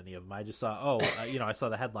look at any of them. I just saw, I saw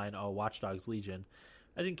the headline, Watch Dogs Legion.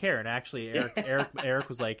 I didn't care, and actually, Eric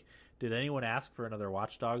was like, "Did anyone ask for another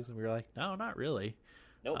Watch Dogs?" And we were like, "No, not really."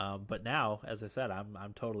 Nope. But now, as I said,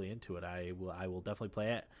 I'm totally into it. I will definitely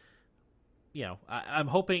play it. I'm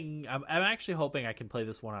actually hoping I can play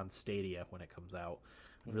this one on Stadia when it comes out.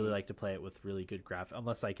 I'd really like to play it with really good graphics,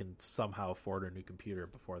 unless I can somehow afford a new computer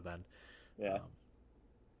before then. Yeah.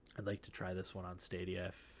 I'd like to try this one on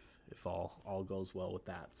Stadia if all goes well with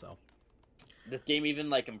that. So this game even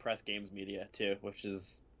like impressed Games Media too,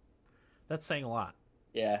 that's saying a lot.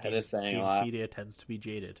 Yeah, it is saying a lot. Games Media tends to be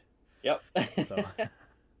jaded. Yep. So.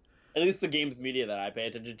 At least the Games Media that I pay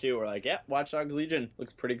attention to are like, Watch Dogs Legion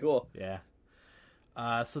looks pretty cool. Yeah.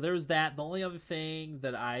 So there was that. The only other thing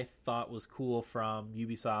that I thought was cool from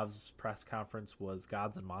Ubisoft's press conference was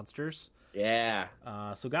Gods and Monsters. Yeah.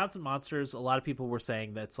 So Gods and Monsters, a lot of people were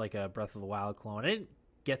saying that's like a Breath of the Wild clone. I didn't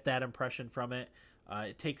get that impression from it.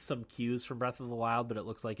 It takes some cues from Breath of the Wild, but it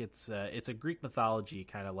looks like it's a Greek mythology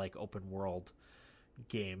kind of like open world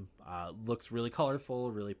game. Looks really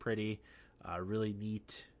colorful, really pretty, really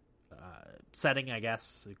neat setting, I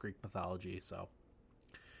guess, Greek mythology. So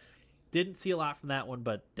Didn't see a lot from that one,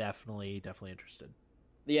 but definitely interested.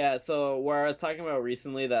 Yeah, so where I was talking about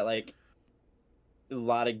recently that like a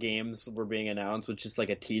lot of games were being announced with just like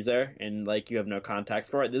a teaser and like you have no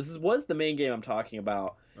context for it. Was the main game I'm talking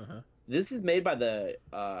about. Uh-huh. This is made by the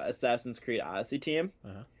Assassin's Creed Odyssey team,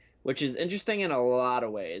 Uh-huh. which is interesting in a lot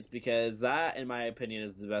of ways because that, in my opinion,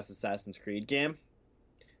 is the best Assassin's Creed game.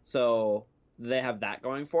 So they have that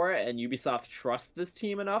going for it, and Ubisoft trusts this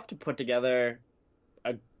team enough to put together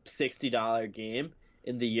a $60 game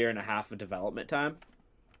in the year and a half of development time.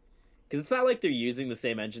 Because it's not like they're using the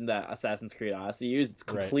same engine that Assassin's Creed Odyssey used. It's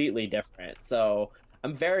completely different. So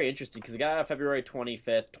I'm very interested because it got a February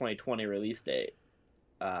 25th, 2020 release date.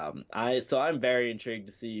 I'm very intrigued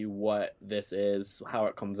to see what this is, how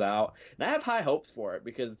it comes out, and I have high hopes for it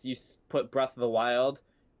because you put Breath of the Wild.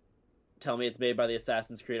 Tell me it's made by the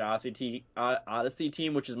Assassin's Creed Odyssey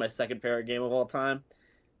team, which is my second favorite game of all time.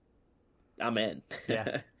 I'm in.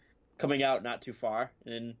 Yeah. Coming out not too far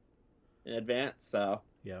in advance, so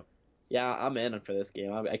Yep. Yeah, I'm in for this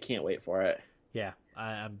game. I can't wait for it. Yeah,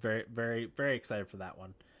 I'm very, very, very excited for that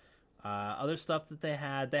one. Other stuff that they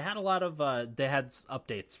had a lot of they had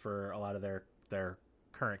updates for a lot of their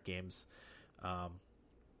current games.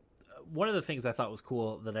 One of the things I thought was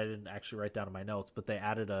cool that I didn't actually write down in my notes, but they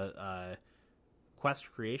added a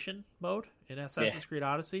quest creation mode in Assassin's Creed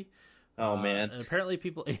Odyssey. Oh man! And apparently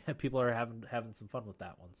people are having some fun with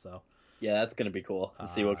that one. So yeah, that's gonna be cool to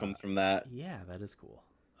see what comes from that. Yeah, that is cool.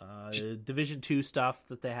 Division 2 stuff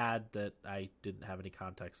that they had that I didn't have any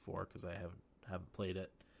context for because I haven't played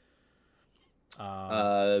it.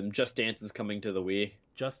 Just Dance is coming to the Wii.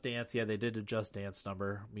 Just Dance, yeah, they did a Just Dance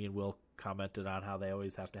number. Me and Will commented on how they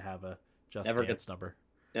always have to have a Dance number.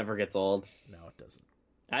 Never gets old. No, it doesn't.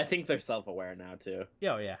 I think they're self-aware now too.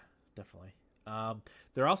 Yeah, yeah, definitely.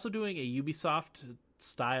 They're also doing a Ubisoft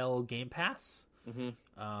style Game Pass. Mm-hmm.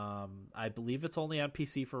 I believe it's only on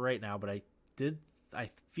PC for right now, but I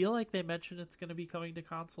feel like they mentioned it's going to be coming to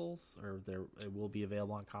consoles, or it will be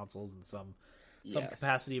available on consoles in some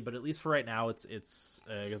capacity. But at least for right now, it's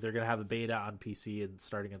they're going to have a beta on PC and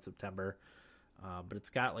starting in September. But it's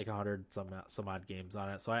got like 100 some odd games on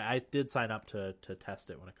it, so I did sign up to test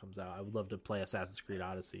it when it comes out. I would love to play Assassin's Creed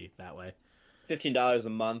Odyssey that way. $15 a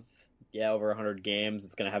month. Yeah, over 100 games.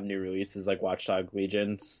 It's going to have new releases like Watch Dogs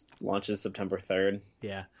Legion. Launches September 3rd.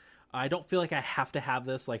 Yeah. I don't feel like I have to have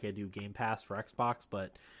this like I do Game Pass for Xbox,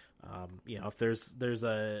 but if there's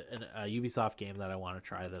a Ubisoft game that I want to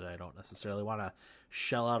try that I don't necessarily want to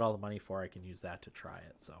shell out all the money for, I can use that to try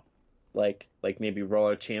it. So, like maybe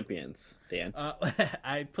Roller Champions, Dan.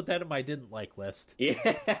 I put that in my didn't like list.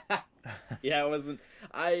 Yeah, yeah, it wasn't.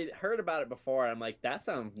 I heard about it before. And I'm like, that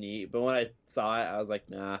sounds neat, but when I saw it, I was like,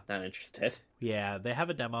 nah, not interested. Yeah, they have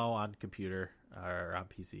a demo on computer or on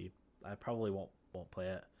PC. I probably won't play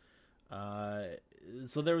it.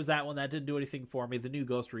 So there was that one that didn't do anything for me. The new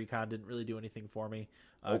Ghost Recon didn't really do anything for me,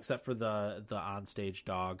 except for the onstage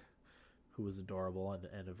dog, who was adorable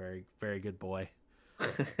and a very, very good boy.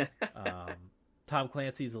 Tom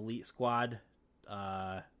Clancy's Elite Squad,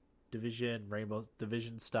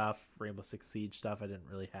 Division stuff, Rainbow Six Siege stuff. I didn't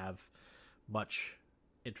really have much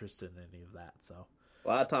interest in any of that. So a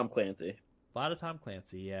lot of Tom Clancy.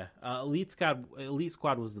 Yeah. Elite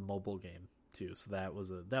Squad was the mobile game too, so that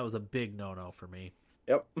was a big no for me.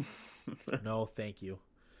 Yep. No, thank you.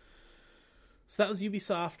 So that was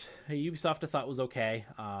Ubisoft. Ubisoft I thought was okay.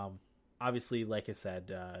 Obviously, like I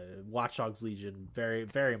said, Watch Dogs Legion very,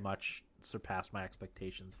 very much surpassed my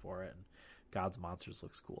expectations for it, and God's Monsters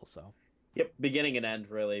looks cool. So, yep, beginning and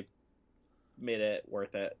end really made it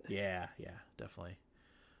worth it. Yeah, definitely.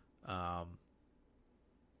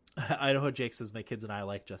 Idaho Jake says my kids and I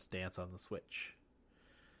like Just Dance on the Switch.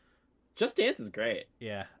 Just Dance is great.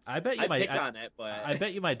 Yeah, I bet you I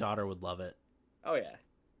bet you my daughter would love it. Oh yeah.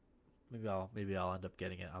 Maybe I'll end up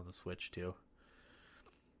getting it on the Switch too.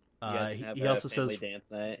 He also says dance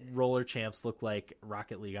night. Roller Champs look like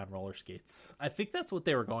Rocket League on roller skates. I think that's what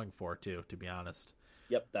they were going for too, to be honest.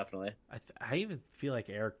 Yep, definitely. I even feel like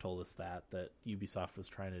Eric told us that Ubisoft was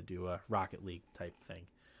trying to do a Rocket League type thing.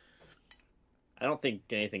 I don't think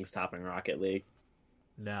anything's topping Rocket League.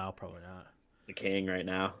 No, probably not. It's the king right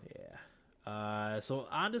now. Yeah. So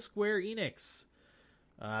on to Square Enix.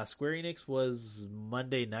 Square Enix was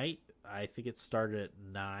Monday night. I think it started at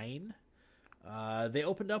 9. They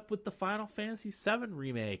opened up with the Final Fantasy VII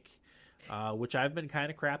remake, which I've been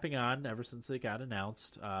kind of crapping on ever since it got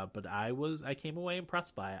announced. But I came away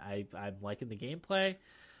impressed by it. I'm liking the gameplay.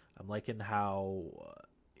 I'm liking how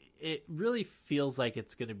it really feels like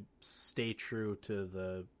it's going to stay true to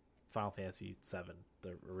the Final Fantasy VII,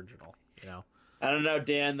 the original. You know. I don't know,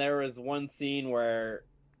 Dan. There was one scene where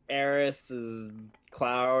Eris is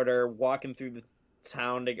Cloud are walking through the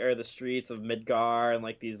town or the streets of Midgar, and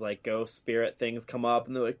like these like ghost spirit things come up,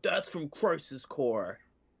 and they're like, "That's from Crisis Core.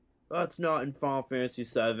 That's not in Final Fantasy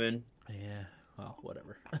VII." Yeah. Well,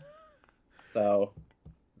 whatever. So,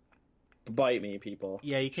 bite me, people.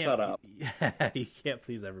 Yeah, you can't. Shut up. You can't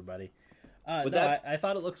please everybody. I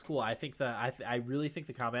thought it looks cool. I think I really think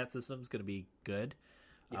the combat system is going to be good.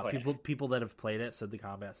 People that have played it said the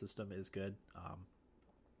combat system is good.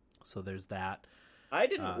 So there's that. I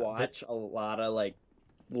didn't watch a lot of like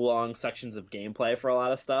long sections of gameplay for a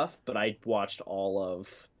lot of stuff, but I watched all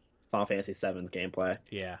of Final Fantasy VII's gameplay.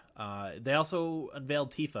 Yeah. They also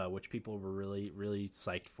unveiled Tifa, which people were really, really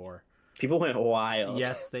psyched for. People went wild.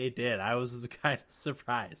 Yes, they did. I was kind of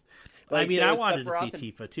surprised. Like, I mean, I wanted to Sephiroth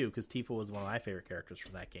see Tifa too, because Tifa was one of my favorite characters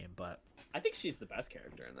from that game. But I think she's the best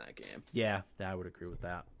character in that game. yeah, I would agree with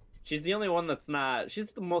that. She's the only one that's not. She's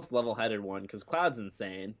the most level-headed one because Cloud's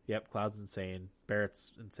insane. Yep, Cloud's insane.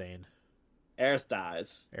 Barrett's insane. Eris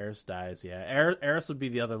dies. Eris dies. Yeah, Eris would be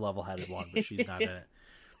the other level-headed one, but she's not in it.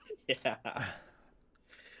 Yeah.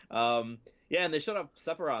 Yeah, and they showed up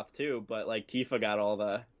Sephiroth too, but like Tifa got all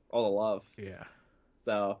the love. Yeah.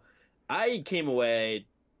 So I came away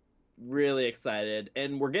really excited,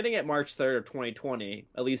 and we're getting it March 3rd of 2020,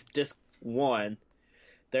 at least disc 1.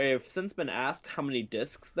 They've since been asked how many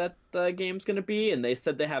discs that the game's going to be, and they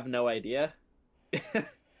said they have no idea.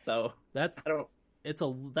 So that's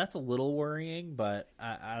a little worrying, but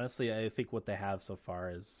honestly, I think what they have so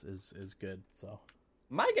far is good. So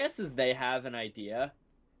my guess is they have an idea.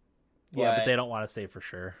 Yeah, but they don't want to say for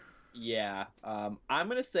sure. Yeah, I'm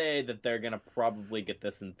gonna say that they're gonna probably get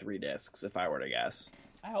this in 3 discs if I were to guess.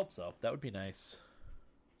 I hope so. That would be nice.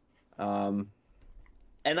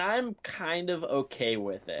 And I'm kind of okay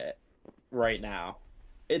with it right now.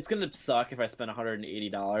 It's gonna suck if I spend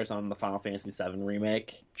 $180 on the Final Fantasy VII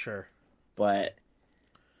remake. Sure. But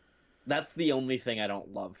that's the only thing I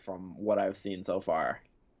don't love from what I've seen so far.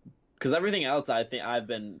 Because everything else I think I've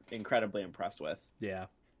been incredibly impressed with. Yeah.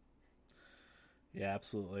 Yeah,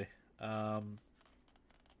 absolutely.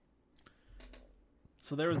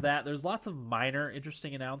 So there was that. There's lots of minor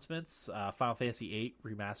interesting announcements. Final Fantasy VIII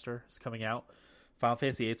Remaster is coming out. Final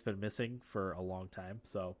Fantasy VIII's been missing for a long time,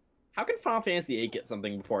 so... How can Final Fantasy VIII get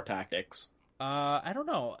something before Tactics? I don't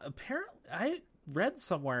know. Apparently, I read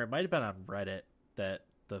somewhere, it might have been on Reddit, that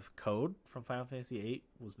the code from Final Fantasy VIII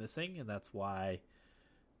was missing, and that's why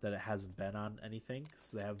that it hasn't been on anything,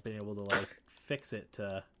 because they haven't been able to like fix it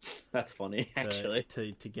to... That's funny, actually.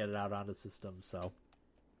 To get it out onto systems, so...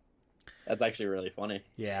 That's actually really funny.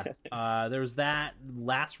 Yeah. There was that.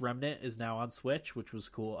 Last Remnant is now on Switch, which was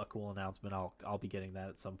cool. A cool announcement. I'll be getting that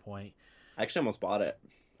at some point. I actually almost bought it.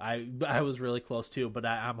 I was really close too, but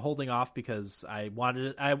I'm holding off because I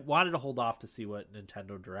wanted to hold off to see what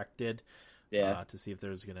Nintendo Direct did. Yeah. To see if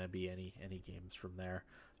there's going to be any games from there.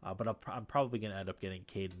 But I'm probably going to end up getting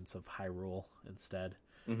Cadence of Hyrule instead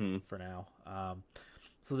for now.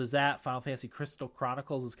 So there's that. Final Fantasy Crystal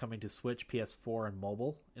Chronicles is coming to Switch, PS4, and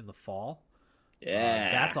mobile in the fall.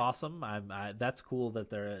 Yeah, that's awesome. That's cool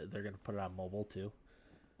that they're going to put it on mobile too.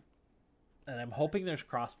 And I'm hoping there's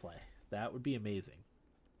crossplay. That would be amazing.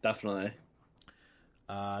 Definitely.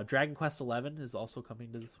 Dragon Quest XI is also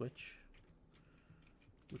coming to the Switch,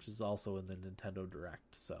 which is also in the Nintendo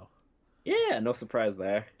Direct. So yeah, no surprise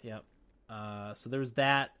there. Yep. So there's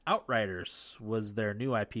that. Outriders was their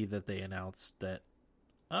new IP that they announced. That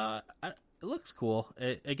it looks cool.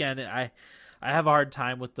 I have a hard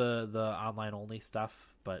time with the online only stuff,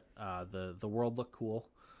 but the world looked cool.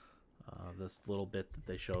 This little bit that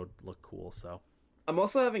they showed looked cool. So I'm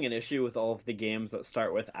also having an issue with all of the games that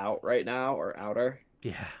start with out right now or outer.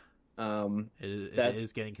 Yeah. It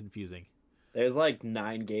is getting confusing. There's like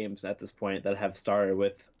 9 games at this point that have started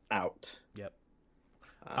with out. Yep.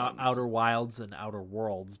 Outer Wilds and Outer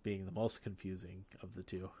Worlds being the most confusing of the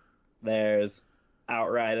two. There's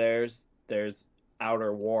Outriders. There's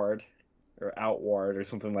Outer Ward or Outward or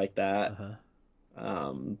something like that.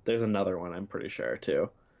 There's another one I'm pretty sure too.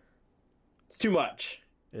 It's too much.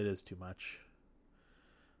 It is too much.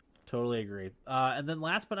 Totally agree. And then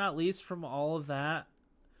last but not least from all of that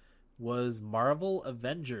was Marvel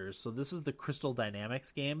Avengers. So this is the Crystal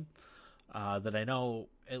Dynamics game that I know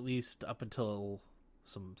at least up until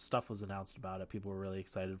some stuff was announced about it, people were really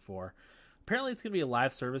excited for. Apparently it's going to be a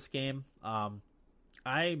live service game.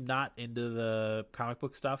 I'm not into the comic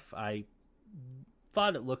book stuff. I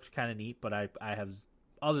thought it looked kind of neat, but I have,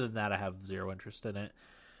 other than that, I have zero interest in it.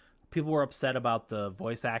 People were upset about the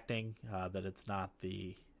voice acting, that it's not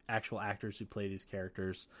the actual actors who play these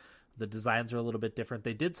characters. The designs are a little bit different.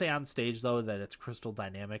 They did say on stage, though, that it's Crystal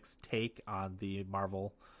Dynamics' take on the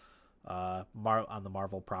Marvel on the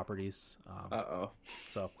Marvel properties. Uh-oh.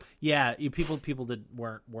 So yeah, people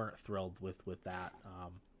weren't thrilled with that.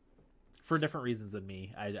 For different reasons than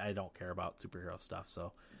me. I don't care about superhero stuff,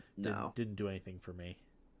 so didn't do anything for me.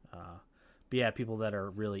 But yeah, people that are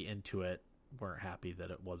really into it weren't happy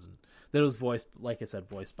that it was voiced, like I said,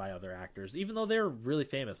 voiced by other actors, even though they're really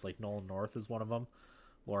famous. Like Nolan North is one of them.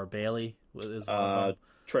 Laura Bailey is one of them.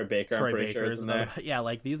 Troy Baker, I'm pretty sure, is in there. Yeah,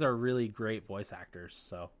 like these are really great voice actors.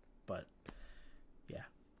 So, but yeah.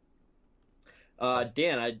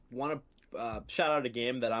 Dan, I want to shout out a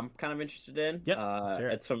game that I'm kind of interested in. Yep, let's hear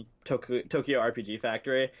it. It's from Tokyo RPG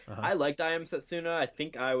Factory. Uh-huh. I liked I Am Setsuna. I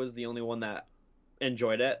think I was the only one that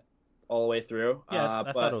enjoyed it all the way through. Yeah, I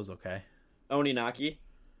but thought it was okay. Oninaki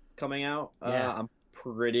is coming out. Yeah. I'm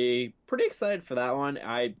pretty excited for that one.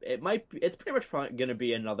 It's pretty much going to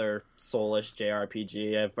be another soulish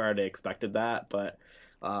JRPG. I've already expected that, but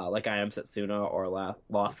like I Am Setsuna or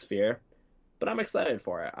Lost Sphere. But I'm excited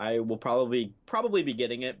for it. I will probably be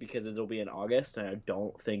getting it because it'll be in August, and I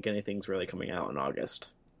don't think anything's really coming out in August.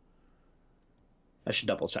 I should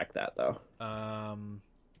double check that though.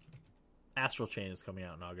 Astral Chain is coming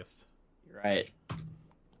out in August. You're right.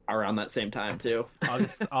 Around that same time too.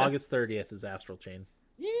 August 30th is Astral Chain.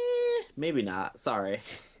 Yeah, maybe not. Sorry,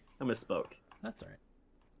 I misspoke. That's all right.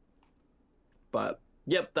 But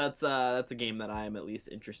yep, that's a game that I am at least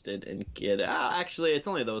interested in getting. Actually, it's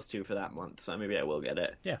only those two for that month, so maybe I will get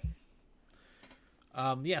it. Yeah.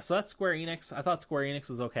 So that's Square Enix. I thought Square Enix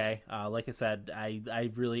was okay. Like I said,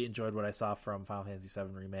 I really enjoyed what I saw from Final Fantasy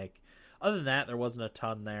VII Remake. Other than that, there wasn't a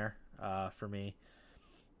ton there for me.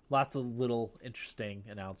 Lots of little interesting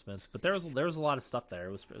announcements, but there was a lot of stuff there.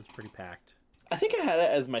 It was pretty packed. I think I had it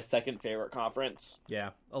as my second favorite conference. Yeah,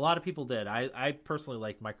 a lot of people did. I personally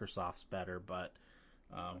like Microsoft's better, but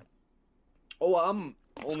Square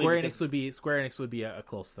Enix would be a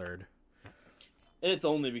close third. It's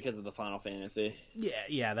only because of the Final Fantasy.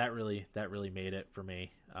 Yeah, that really made it for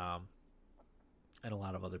me, and a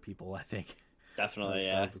lot of other people. I think definitely,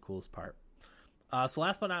 that was the coolest part. So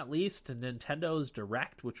last but not least, Nintendo's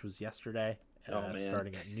Direct, which was yesterday,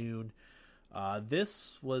 starting at noon.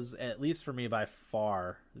 This was, at least for me, by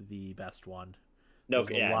far the best one. No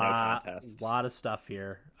contest. A lot of stuff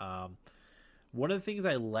here. One of the things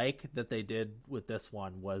I like that they did with this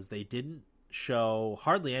one was they didn't show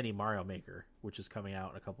hardly any Mario Maker, which is coming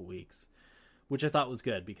out in a couple weeks, which I thought was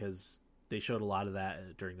good because they showed a lot of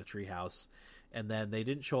that during the Treehouse, and then they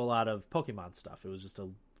didn't show a lot of Pokemon stuff. It was just a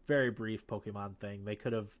very brief Pokemon thing. They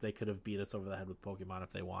could have beat us over the head with Pokemon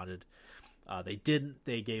if they wanted. They didn't.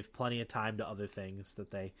 They gave plenty of time to other things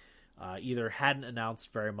that they either hadn't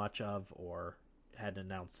announced very much of or hadn't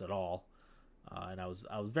announced at all. And I was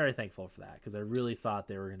very thankful for that because I really thought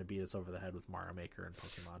they were going to beat us over the head with Mario Maker and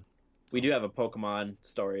Pokemon. We do have a Pokemon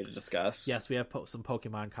story to discuss. Yes, we have some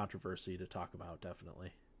Pokemon controversy to talk about,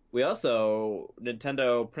 definitely. We also,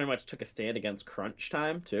 Nintendo pretty much took a stand against crunch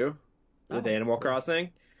time, too, with Animal Crossing.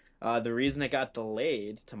 The reason it got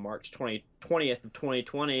delayed to March 20th of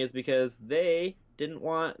 2020 is because they didn't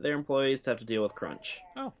want their employees to have to deal with crunch.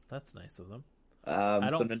 Oh, that's nice of them. I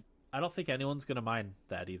don't think anyone's going to mind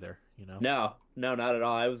that either, you know? No, not at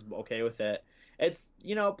all. I was okay with it. It's,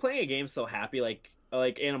 playing a game so happy, like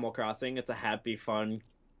Animal Crossing, it's a happy,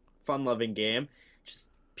 fun-loving game. Just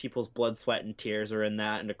people's blood, sweat, and tears are in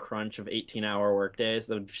that, and a crunch of 18-hour workdays,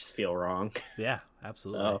 that would just feel wrong. Yeah,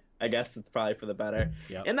 absolutely. So I guess it's probably for the better.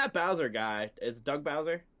 Yep. And that Bowser guy, is Doug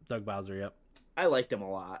Bowser? Doug Bowser, yep. I liked him a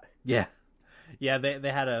lot. Yeah. Yeah, they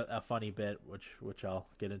had a funny bit, which I'll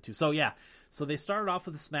get into. So yeah, so they started off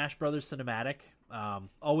with the Smash Brothers cinematic.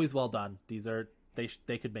 Always well done. These are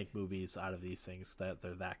they could make movies out of these things. That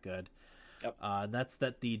they're that good. Yep. And that's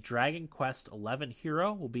that the Dragon Quest XI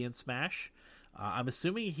hero will be in Smash. I'm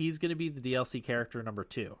assuming he's going to be the DLC character number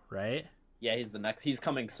 2, right? Yeah, he's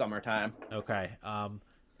coming summertime. Okay. And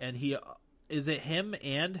is it him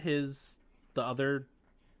and the other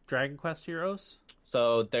Dragon Quest heroes?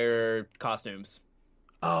 So they're costumes.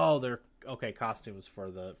 Oh, they're okay. Costumes for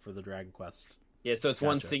the Dragon Quest. Yeah, so it's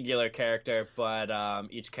one singular character, but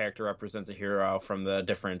each character represents a hero from the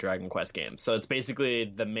different Dragon Quest games. So it's basically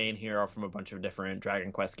the main hero from a bunch of different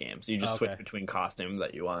Dragon Quest games. You just switch between costumes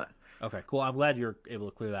that you want. Okay, cool. I'm glad you're able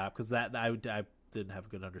to clear that up because I didn't have a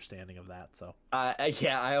good understanding of that. So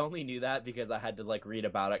I only knew that because I had to read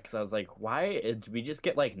about it because I was like, why did we just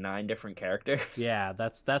get 9 different characters? Yeah,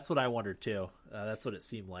 that's what I wondered too. That's what it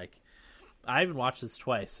seemed like. I even watched this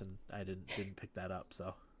twice and I didn't pick that up.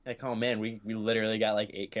 So oh man, we literally got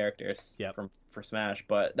 8 characters for Smash,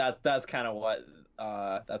 but that's kind of what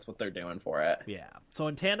that's what they're doing for it. Yeah. So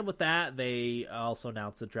in tandem with that, they also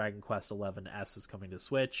announced that Dragon Quest XI S is coming to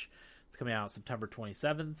Switch. It's coming out September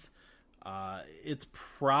 27th. It's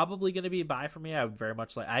probably going to be a buy for me. I would very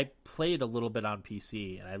much like. I played a little bit on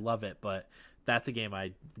PC and I love it, but that's a game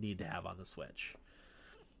I need to have on the Switch.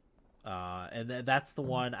 And that's the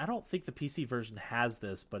one. I don't think the PC version has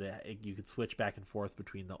this, but you could switch back and forth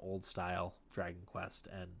between the old style Dragon Quest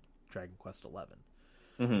and Dragon Quest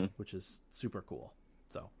 11, which is super cool.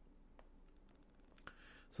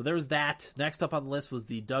 So there was that. Next up on the list was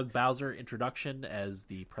the Doug Bowser introduction as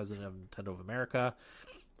the president of Nintendo of America.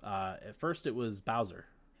 At first, it was Bowser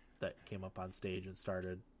that came up on stage and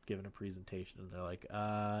started giving a presentation, and they're like,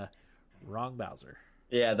 "Wrong Bowser."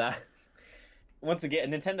 Yeah, that. Once again,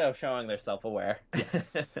 Nintendo showing they're self-aware.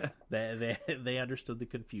 Yes, they understood the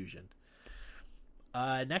confusion.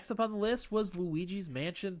 Next up on the list was Luigi's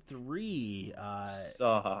Mansion 3.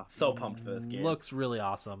 So pumped for this game. Looks really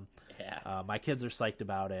awesome. Yeah. My kids are psyched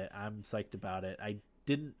about it. I'm psyched about it. I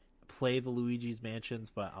didn't play the Luigi's Mansions,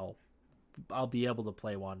 but I'll be able to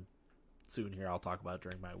play one soon here. I'll talk about it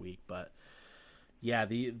during my week. But yeah,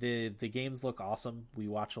 the games look awesome. We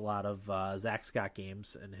watch a lot of Zach Scott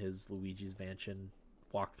games and his Luigi's Mansion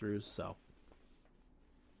walkthroughs, so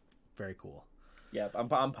very cool. Yep,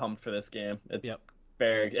 I'm pumped for this game.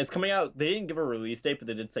 It's coming out. They didn't give a release date, but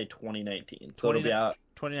they did say 2019. So it'll be out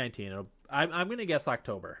 2019. I'm going to guess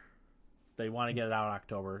October. They want to get it out in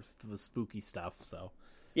October, the spooky stuff. So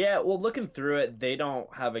yeah, well, looking through it, they don't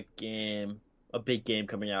have a big game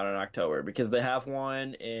coming out in October because they have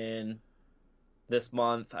one in this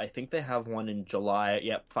month. I think they have one in July.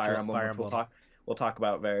 Yep, Fire Emblem, which we'll talk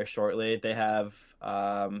about very shortly. They have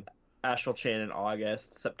Astral Chain in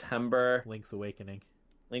August, September. Link's Awakening,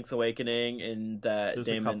 and that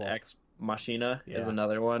Daemon X Machina is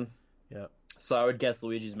another one. Yep. So I would guess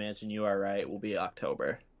Luigi's Mansion, you are right, will be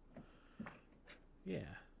October. Yeah.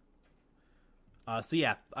 So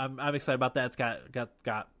yeah, I'm excited about that. It's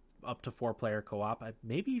got up to 4-player co-op,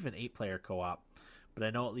 maybe even 8-player co-op, but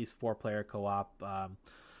I know at least 4-player co-op.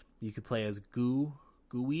 You could play as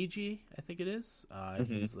Gooigi, I think it is.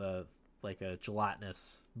 He's like a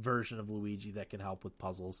gelatinous version of Luigi that can help with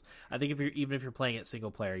puzzles. I think even if you're playing it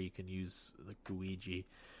single player, you can use the Gooigi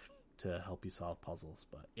to help you solve puzzles.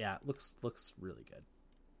 But yeah, it looks really good.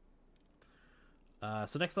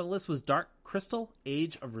 So next on the list was Dark Crystal: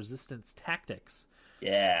 Age of Resistance Tactics.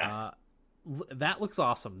 Yeah. That looks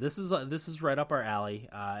awesome. This is right up our alley.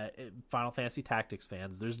 Final Fantasy Tactics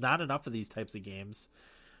fans. There's not enough of these types of games.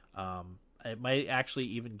 It might actually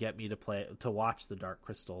even get me to watch the Dark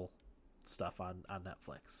Crystal stuff on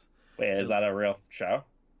Netflix. Wait, is that a real show?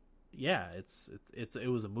 Yeah, it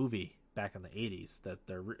was a movie back in the 80s that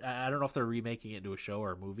I don't know if they're remaking it into a show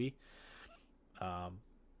or a movie.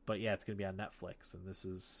 But yeah, it's going to be on Netflix, and this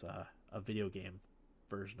is a video game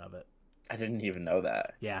version of it. I didn't even know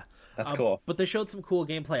that. Yeah. That's cool. But they showed some cool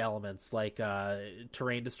gameplay elements, like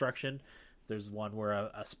terrain destruction. There's one where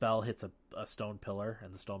a spell hits a stone pillar,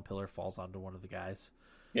 and the stone pillar falls onto one of the guys.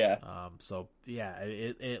 Yeah. So, yeah,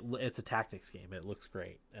 it's a tactics game. It looks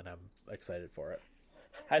great, and I'm excited for it.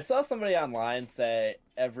 I saw somebody online say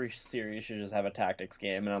every series should just have a tactics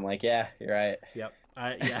game, and I'm like, yeah, you're right. Yep.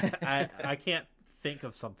 I can't think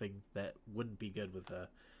of something that wouldn't be good with a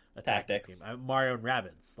tactics game. Mario and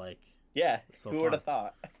Rabbids, like... Yeah, so who would have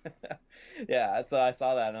thought? Yeah, so I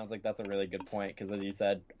saw that and I was like, that's a really good point, because as you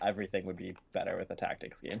said, everything would be better with a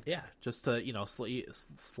tactics game. Yeah, just to,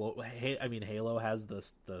 slow... I mean, Halo has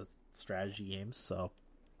the strategy games, so...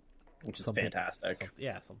 Which is fantastic.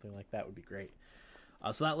 Something like that would be great.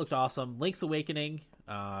 So that looked awesome. Link's Awakening,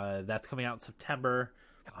 that's coming out in September.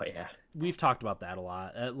 Oh, yeah. We've talked about that a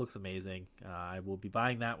lot. It looks amazing. I will be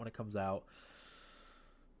buying that when it comes out.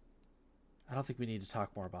 I don't think we need to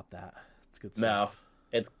talk more about that. It's good stuff.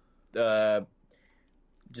 No, it's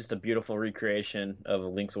just a beautiful recreation of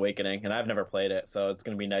Link's Awakening, and I've never played it, so it's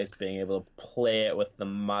going to be nice being able to play it with the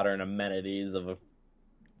modern amenities of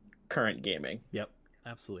current gaming. Yep,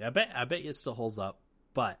 absolutely. I bet it still holds up,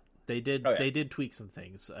 but they did tweak some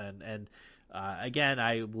things, and again,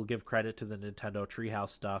 I will give credit to the Nintendo Treehouse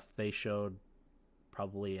stuff. They showed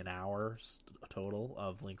probably an hour total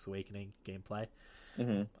of Link's Awakening gameplay.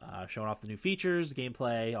 Showing off the new features,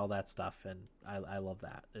 gameplay, all that stuff, and I love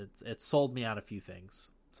that. It sold me on a few things.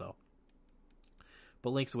 So,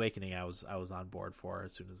 but Link's Awakening, I was on board for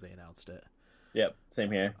as soon as they announced it. Yep, same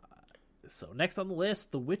here. So next on the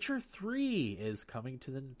list, The Witcher 3 is coming to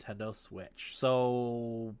the Nintendo Switch.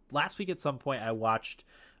 So last week at some point, I watched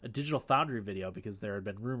a Digital Foundry video because there had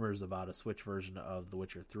been rumors about a Switch version of The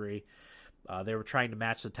Witcher 3. They were trying to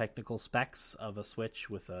match the technical specs of a Switch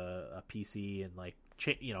with a PC and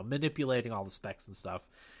manipulating all the specs and stuff.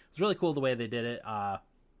 It was really cool the way they did it.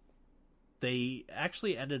 They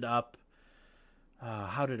actually ended up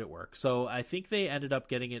How did it work? So I think they ended up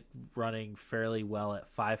getting it running fairly well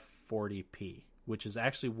at 540p, which is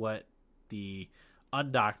actually what the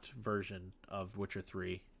undocked version of Witcher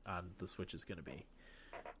 3 on the Switch is going to be.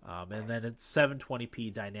 And then it's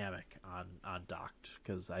 720p dynamic on docked,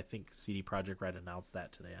 because I think CD Projekt Red announced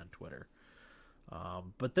that today on Twitter.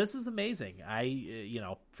 But this is amazing.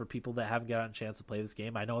 For people that haven't gotten a chance to play this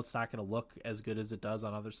game, I know it's not going to look as good as it does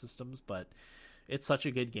on other systems, but it's such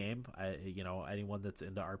a good game. Anyone that's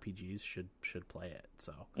into RPGs should play it.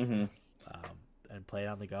 So, and play it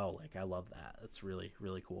on the go. Like, I love that. It's really,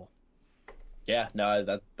 really cool. Yeah,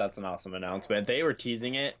 no, that's an awesome announcement. They were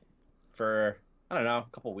teasing it for, I don't know, a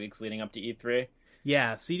couple weeks leading up to E3.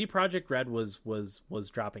 Yeah, CD Projekt Red was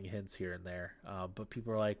dropping hints here and there, but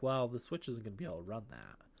people were like, "Well, the Switch isn't going to be able to run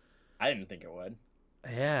that." I didn't think it would.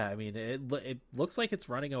 Yeah, I mean, it looks like it's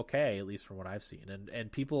running okay, at least from what I've seen,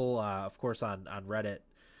 and people, of course, on Reddit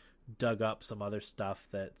dug up some other stuff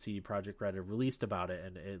that CD Projekt Red had released about it,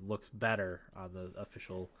 and it looks better on the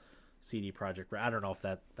official CD Projekt Red. I don't know if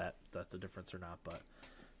that's a difference or not, but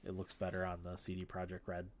it looks better on the CD Projekt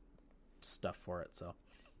Red stuff for it. So,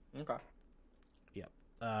 okay.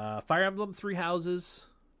 Fire Emblem Three Houses.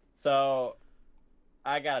 So,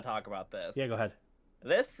 I gotta talk about this. Yeah, go ahead.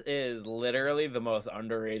 This is literally the most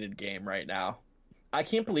underrated game right now. I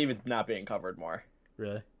can't believe it's not being covered more.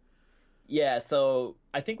 Really? Yeah, so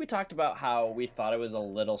I think we talked about how we thought it was a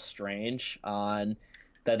little strange on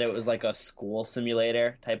that it was like a school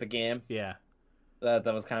simulator type of game. Yeah. That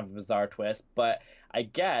was kind of a bizarre twist, but I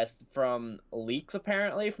guess from leaks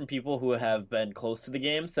apparently from people who have been close to the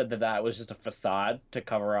game said that was just a facade to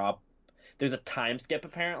cover up. There's a time skip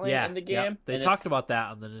apparently in the game. Yeah. They talked about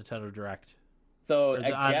that on the Nintendo Direct. So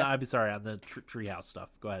I'm sorry, on the Treehouse stuff.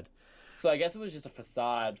 Go ahead. So I guess it was just a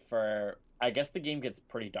facade for. I guess the game gets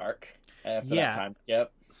pretty dark after that time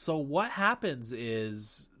skip. So what happens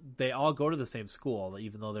is they all go to the same school,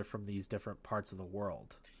 even though they're from these different parts of the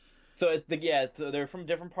world. So so they're from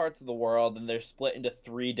different parts of the world, and they're split into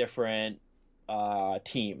 3 different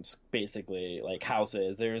teams, basically, like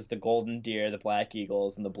houses. There's the Golden Deer, the Black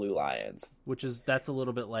Eagles, and the Blue Lions. That's a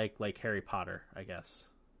little bit like Harry Potter, I guess.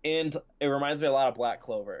 And it reminds me a lot of Black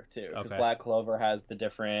Clover too, because Black Clover has the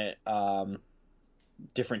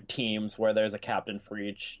different teams where there's a captain for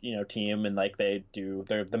each team, and like they're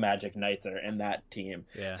the Magic Knights are in that team.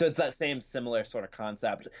 Yeah. So it's that same similar sort of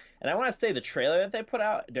concept. And I want to say the trailer that they put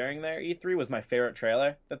out during their E3 was my favorite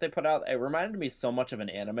trailer that they put out. It reminded me so much of an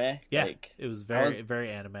anime. Yeah, it was very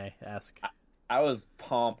anime-esque. I was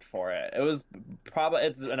pumped for it.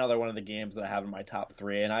 It's another one of the games that I have in my top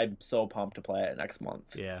 3, and I'm so pumped to play it next month.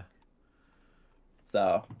 Yeah.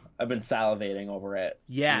 So I've been salivating over it.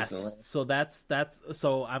 Yes. Recently.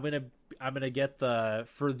 So I'm gonna get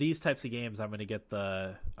for these types of games. I'm gonna get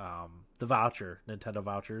the Nintendo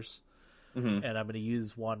vouchers, and I'm gonna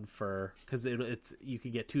use one because it's you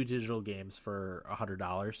can get 2 digital games for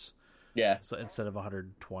 $100. Yeah. So instead of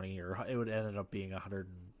 120, or it would end up being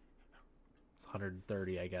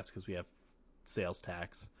 130, I guess, because we have sales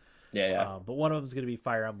tax. Yeah. But one of them is going to be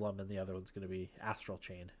Fire Emblem, and the other one's going to be Astral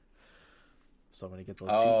Chain. So I'm going to get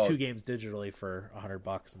those two games digitally for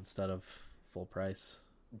 $100 instead of full price.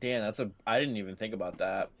 Damn, I didn't even think about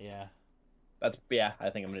that. Yeah. I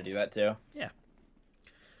think I'm going to do that too. Yeah.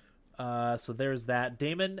 So there's that.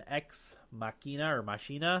 Daemon X Machina.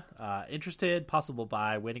 Interested, possible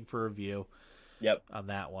buy, waiting for review. Yep. On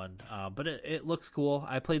that one. But it looks cool.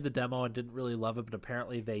 I played the demo and didn't really love it, but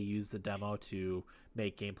apparently they used the demo to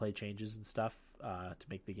make gameplay changes and stuff to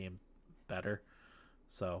make the game better.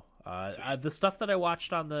 So the stuff that I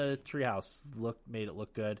watched on the Treehouse made it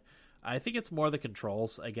look good. I think it's more the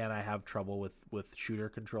controls. Again, I have trouble with shooter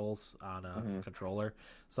controls on a controller.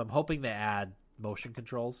 So I'm hoping they add motion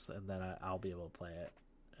controls, and then I'll be able to play it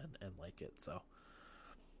and like it. So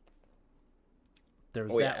there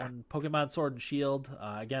was one. Pokemon Sword and Shield.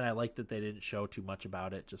 Again, I like that they didn't show too much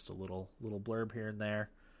about it. Just a little blurb here and there.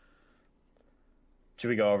 Should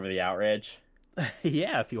we go over the outrage?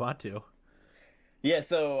 Yeah, if you want to. Yeah,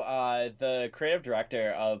 so the creative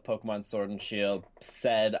director of Pokemon Sword and Shield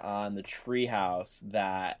said on the Treehouse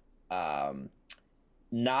that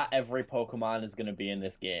not every Pokemon is going to be in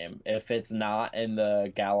this game. If it's not in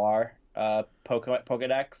the Galar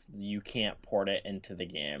Pokedex, you can't port it into the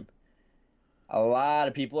game. A lot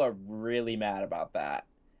of people are really mad about that.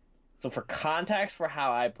 So for context for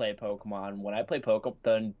how I play Pokemon, when I play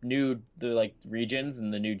the regions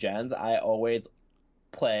and the new gens, I always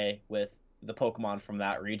play with the Pokemon from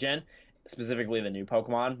that region, specifically the new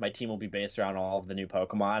Pokemon. My team will be based around all of the new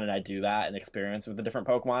Pokemon, and I do that and experience with the different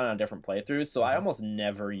Pokemon on different playthroughs, so I almost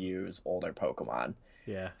never use older Pokemon.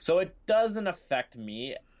 Yeah. So it doesn't affect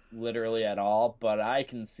me literally at all, but I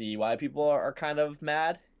can see why people are kind of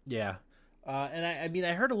mad. Yeah. And I mean,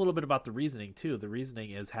 I heard a little bit about the reasoning too. The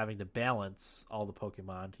reasoning is having to balance all the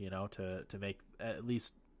Pokemon, to make at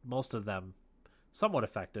least most of them somewhat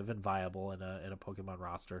effective and viable in a Pokemon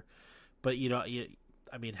roster. But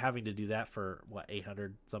I mean, having to do that for what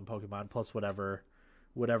 800 some Pokemon plus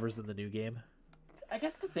whatever's in the new game. I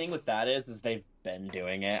guess the thing with that is they've been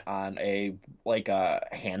doing it on a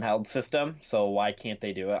handheld system, so why can't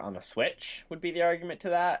they do it on a Switch? Would be the argument to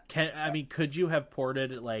that. Could you have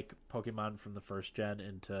ported like Pokemon from the first gen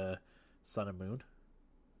into Sun and Moon?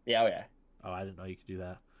 Yeah, oh yeah. Oh, I didn't know you could do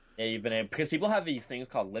that. Yeah, you've been able, because people have these things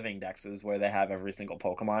called living dexes where they have every single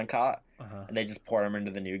Pokemon caught, Uh-huh. and they just port them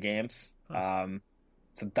into the new games. Huh.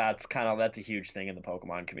 So that's a huge thing in the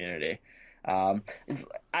Pokemon community.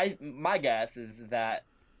 My guess is that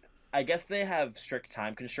I guess they have strict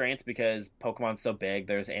time constraints because Pokemon's so big.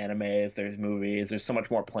 There's animes, there's movies, there's so much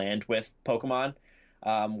more planned with Pokemon,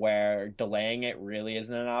 where delaying it really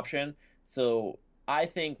isn't an option. So I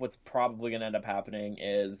think what's probably going to end up happening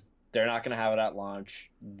is they're not going to have it at launch.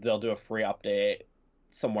 They'll do a free update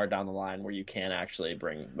somewhere down the line where you can actually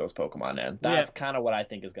bring those Pokemon in. Yeah. That's kind of what I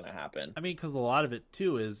think is going to happen. I mean, because a lot of it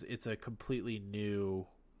too is it's a completely new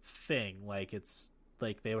thing. Like it's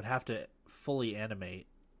like they would have to fully animate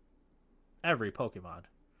every Pokemon.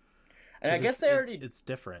 And I guess they already it's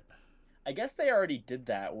different. I guess they already did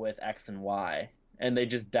that with X and Y, and they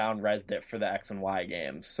just down-resed it for the X and Y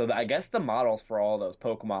games. So I guess the models for all those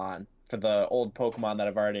Pokemon, for the old Pokemon that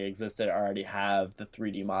have already existed, already have the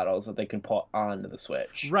 3D models that they can put onto the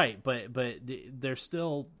Switch. Right, but they're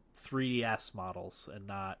still 3DS models and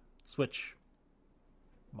not Switch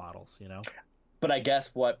models. But I guess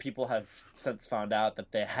what people have since found out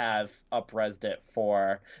that they have up-resed it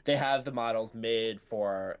for, they have the models made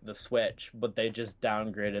for the Switch, but they just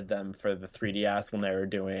downgraded them for the 3DS when they were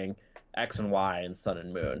doing X and Y and Sun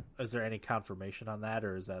and Moon. Is there any confirmation on that,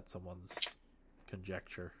 or is that someone's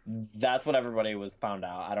conjecture? That's what everybody was found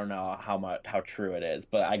out. I don't know how true it is,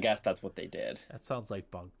 but I guess that's what they did. That sounds like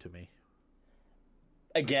bunk to me.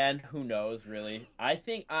 Again, who knows really? I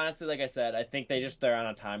think honestly, like I said, I think they're on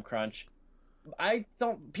a time crunch. I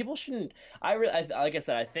don't. People shouldn't. Like I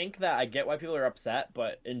said, I think that I get why people are upset,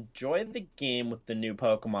 but enjoy the game with the new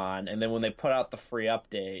Pokemon, and then when they put out the free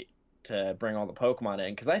update to bring all the Pokemon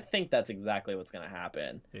in, because I think that's exactly what's going to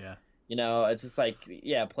happen. Yeah. It's just like,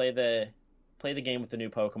 yeah, play the game with the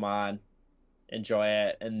new Pokemon, enjoy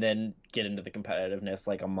it, and then get into the competitiveness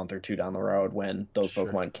like a month or two down the road when those Sure.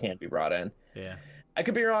 Pokemon can't be brought in. Yeah. I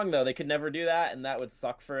could be wrong though; they could never do that, and that would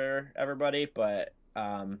suck for everybody. But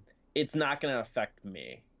it's not going to affect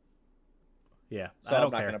me. Yeah. So I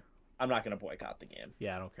don't care. I'm not gonna boycott the game.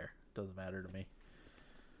 Yeah, I don't care. Doesn't matter to me.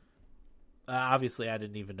 Obviously, I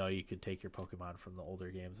didn't even know you could take your Pokemon from the older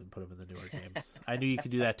games and put them in the newer games. I knew you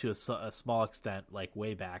could do that to a small extent, like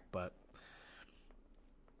way back, but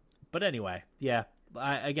anyway, yeah.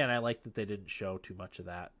 I like that they didn't show too much of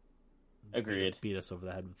that. Agreed. Beat us over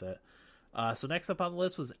the head with it. So next up on the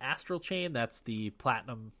list was Astral Chain. That's the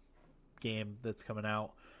Platinum game that's coming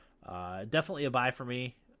out. Definitely a buy for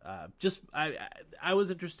me. I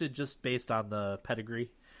was interested just based on the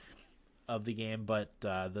pedigree of the game, but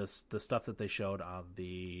the stuff that they showed on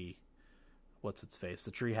the the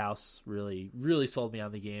Treehouse really sold me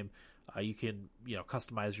on the game. You can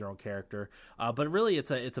customize your own character, but really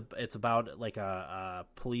it's about like a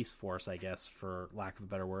police force, I guess, for lack of a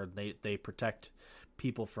better word. They protect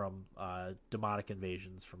people from demonic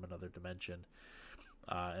invasions from another dimension.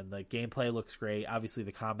 And the gameplay looks great. Obviously,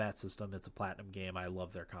 the combat system, it's a Platinum game. I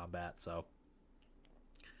love their combat, so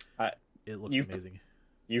it looks amazing.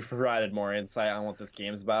 You've provided more insight on what this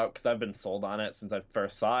game's about, because I've been sold on it since I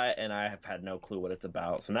first saw it, and I have had no clue what it's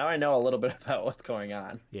about. So now I know a little bit about what's going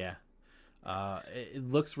on. Yeah. It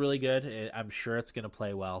looks really good. I'm sure it's going to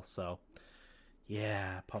play well, so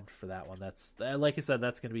yeah, pumped for that one. That's like I said,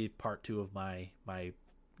 that's going to be part 2 of my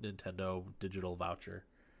Nintendo digital voucher.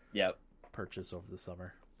 Yep. Purchase over the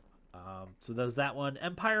summer. So there's that one.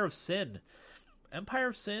 Empire of Sin. Empire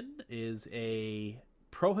of Sin is a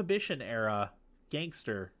Prohibition era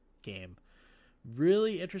gangster game.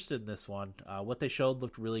 Really interested in this one. What they showed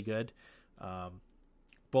looked really good,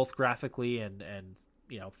 both graphically and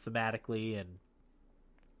thematically, and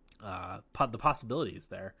the possibilities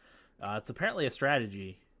there. It's apparently a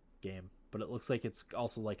strategy game, but it looks like it's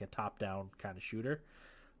also like a top-down kind of shooter.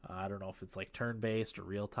 I don't know if it's like turn-based or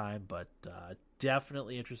real-time, but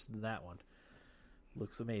definitely interested in that one.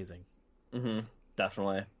 Looks amazing.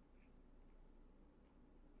 Definitely.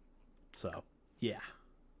 So, yeah.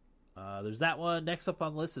 There's that one. Next up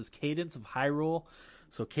on the list is Cadence of Hyrule.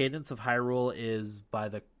 So Cadence of Hyrule is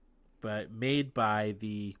made by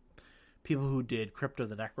the people who did Crypt of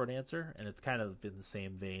the Necrodancer, and it's kind of in the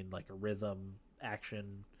same vein, like a rhythm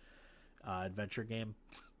action adventure game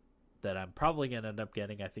that I'm probably going to end up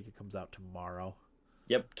getting. I think it comes out tomorrow.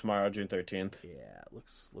 Yep, tomorrow, June 13th. Yeah, it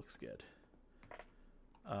looks good.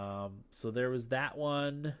 So there was that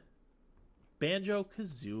one.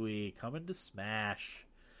 Banjo-Kazooie coming to Smash.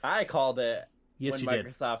 I called it Yes, when you did.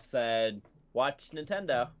 Microsoft said, watch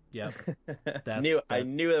Nintendo. Yep. I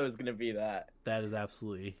knew it was going to be that. That is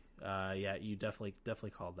absolutely... yeah, you definitely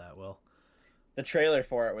called that, Will. The trailer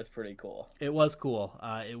for it was pretty cool. It was cool.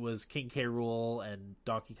 It was King K. Rool and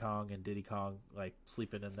Donkey Kong and Diddy Kong like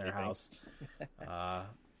sleeping in their house.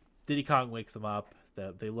 Diddy Kong wakes them up.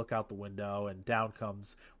 They look out the window, and down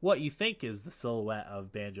comes what you think is the silhouette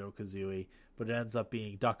of Banjo-Kazooie, but it ends up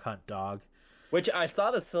being Duck Hunt Dog. Which I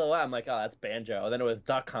saw the silhouette, I'm like, oh, that's Banjo. And then it was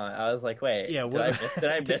Duck Hunt. I was like, wait, Yeah, did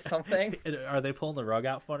I miss something? Are they pulling the rug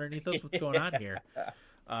out from underneath us? What's going on here?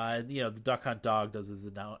 The Duck Hunt Dog does his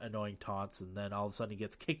annoying taunts, and then all of a sudden he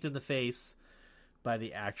gets kicked in the face by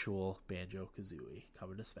the actual Banjo-Kazooie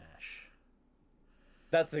coming to Smash.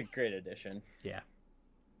 That's a great addition. Yeah.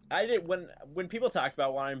 I did when people talked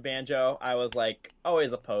about wanting Banjo, I was like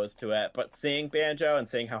always opposed to it. But seeing Banjo and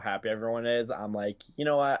seeing how happy everyone is, I'm like, you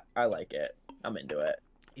know what? I like it. I'm into it.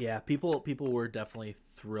 Yeah, people were definitely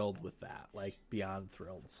thrilled with that, like beyond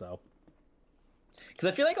thrilled. So, because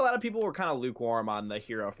I feel like a lot of people were kind of lukewarm on the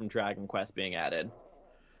hero from Dragon Quest being added.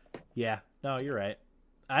 yeah, no, you're right.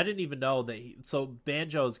 I didn't even know that. So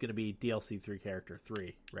Banjo is going to be DLC 3 character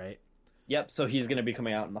 3, right? Yep. So he's going to be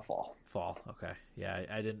coming out in the fall. Fall. Okay. Yeah,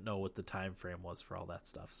 I didn't know what the time frame was for all that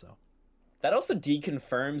stuff. So that also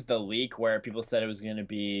deconfirms the leak where people said it was going to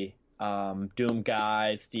be Doom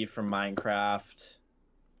Guy, Steve from Minecraft,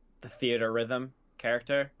 the Theater Rhythm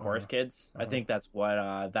character, Chorus Kids. I think that's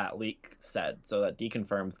what that leak said. So that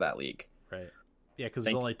deconfirms that leak. Right. Yeah, because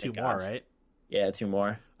there's only 2 more, right? Yeah, 2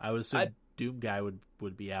 more. I would assume Doom Guy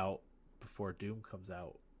would be out before Doom comes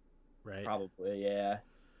out, right? Probably, yeah.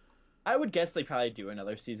 I would guess they probably do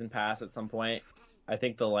another season pass at some point. I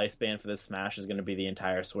think the lifespan for this Smash is going to be the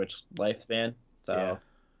entire Switch lifespan. So yeah.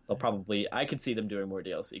 They'll probably... I could see them doing more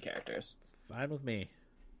DLC characters. It's fine with me.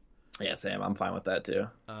 Yeah, Sam, I'm fine with that too.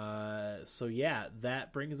 So yeah,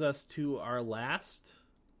 that brings us to our last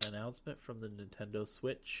announcement from the Nintendo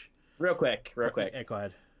Switch. Real quick. Yeah, go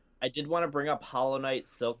ahead. I did want to bring up Hollow Knight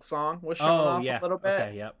Silk Song was showing off a little bit.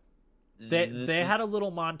 Okay, yep. They had a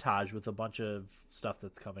little montage with a bunch of stuff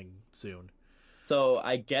that's coming soon. So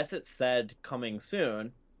I guess it said coming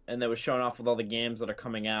soon, and they was showing off with all the games that are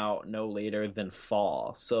coming out no later than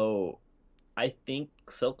fall. So I think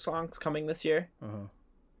Silk Song's coming this year,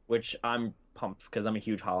 which I'm pumped because I'm a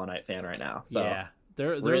huge Hollow Knight fan right now. So yeah,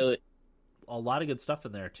 there's really a lot of good stuff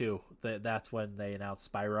in there too. That's when they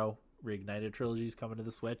announced Spyro Reignited Trilogy's coming to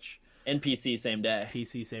the Switch. And PC same day.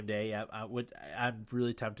 PC same day, yeah. I'm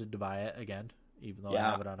really tempted to buy it again, even though I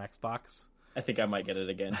have it on Xbox. I think I might get it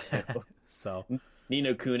again too. So Ni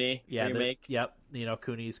no Kuni remake. Ni no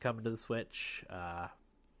Kuni's coming to the Switch.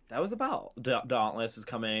 That was about Dauntless is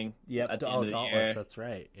coming. Yep, at the end of the year. That's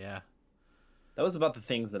right. Yeah, that was about the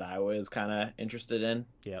things that I was kind of interested in.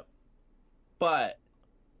 Yep. But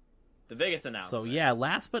the biggest announcement. So yeah,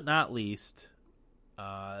 last but not least,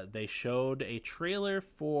 they showed a trailer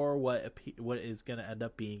for what is going to end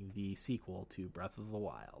up being the sequel to Breath of the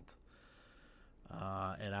Wild.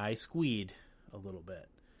 And I squeed a little bit.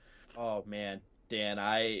 Oh man, Dan,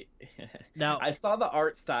 I I saw the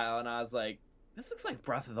art style and I was like, this looks like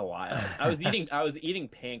Breath of the Wild. I was eating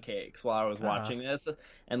pancakes while I was watching this,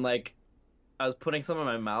 and like I was putting some in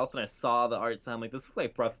my mouth and I saw the art style. I'm like, this looks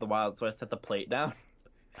like Breath of the Wild, so I set the plate down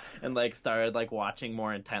and like started like watching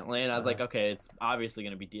more intently, and I was like, okay, it's obviously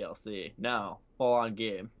going to be DLC. No, full on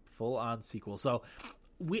game, full on sequel. So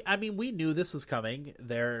we knew this was coming.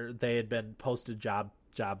 They had been posted job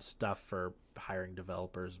stuff for hiring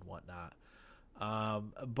developers and whatnot.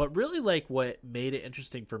 But really, like, what made it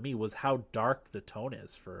interesting for me was how dark the tone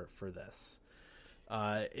is for this.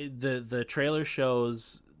 The trailer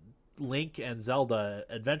shows Link and Zelda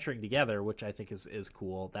adventuring together, which I think is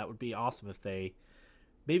cool. That would be awesome if they,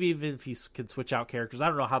 maybe even if you could switch out characters. I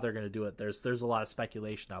don't know how they're going to do it. There's a lot of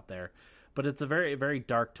speculation out there, but it's a very, very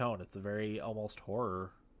dark tone. It's a very almost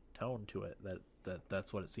horror tone to it.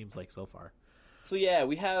 That's what it seems like so far. So yeah,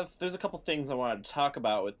 there's a couple things I wanted to talk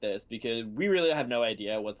about with this, because we really have no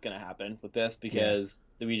idea what's going to happen with this, because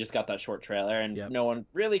we just got that short trailer and no one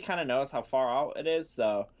really kind of knows how far out it is.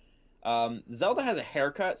 So Zelda has a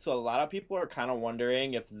haircut, so a lot of people are kind of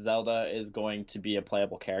wondering if Zelda is going to be a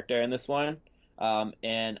playable character in this one.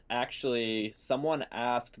 And actually, someone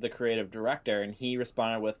asked the creative director, and he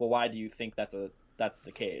responded with, "Well, why do you think that's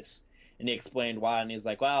the case?" And he explained why, and he's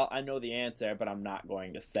like, "Well, I know the answer, but I'm not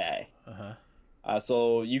going to say." Uh-huh.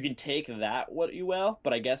 So you can take that what you will,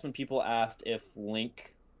 but I guess when people asked if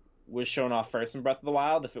Link was shown off first in Breath of the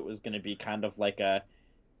Wild, if it was going to be kind of like a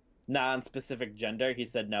non-specific gender, he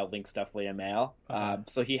said no, Link's definitely a male.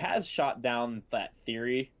 So he has shot down that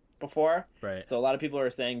theory before. Right. So a lot of people are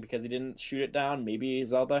saying because he didn't shoot it down, maybe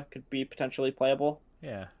Zelda could be potentially playable.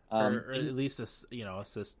 Yeah. Or at least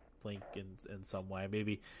assist Link in some way.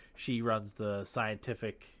 Maybe she runs the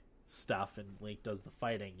scientific stuff and Link does the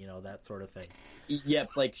fighting, that sort of thing.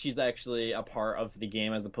 Yep, like she's actually a part of the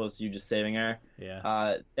game as opposed to you just saving her.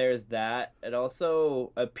 Yeah. There's that. It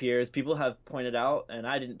also appears people have pointed out, and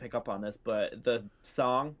I didn't pick up on this, but the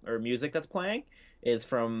song or music that's playing is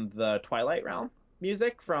from the Twilight Realm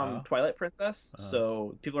music from Twilight Princess.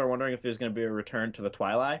 So people are wondering if there's going to be a return to the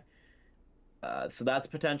Twilight. So that's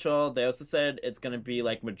potential. They also said it's going to be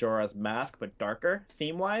like Majora's Mask, but darker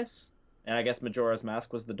theme wise. And I guess Majora's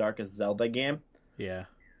Mask was the darkest Zelda game. Yeah.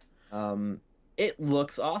 It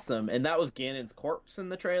looks awesome, and that was Ganon's corpse in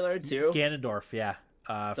the trailer too. Ganondorf, yeah.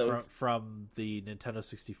 From the Nintendo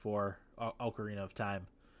 64 Ocarina of Time.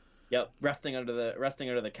 Yep, resting under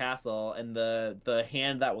the castle, and the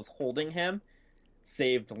hand that was holding him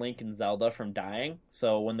saved Link and Zelda from dying.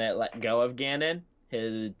 So when they let go of Ganon,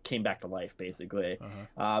 he came back to life basically.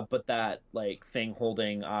 But that thing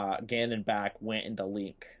holding Ganon back went into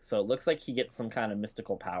Link, so it looks like he gets some kind of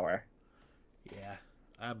mystical power. Yeah,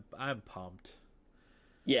 I'm pumped.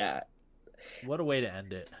 Yeah, what a way to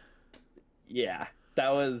end it. Yeah,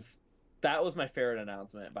 that was my favorite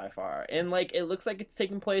announcement by far. And it looks like it's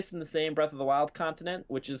taking place in the same Breath of the Wild continent,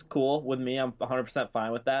 which is cool with me. I'm 100%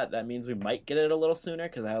 fine with that. That means we might get it a little sooner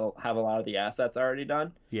because I have a lot of the assets already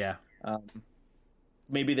done. Yeah.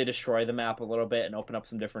 Maybe they destroy the map a little bit and open up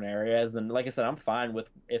some different areas. And like I said, I'm fine with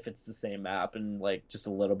if it's the same map and just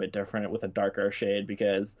a little bit different with a darker shade,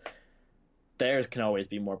 because there can always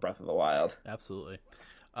be more Breath of the Wild. Absolutely.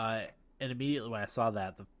 And immediately when I saw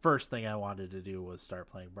that, the first thing I wanted to do was start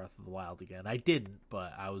playing Breath of the Wild again. I didn't,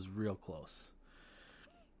 but I was real close.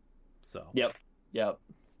 So. Yep.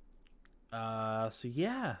 So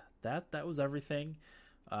yeah, that was everything.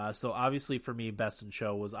 So obviously for me, Best in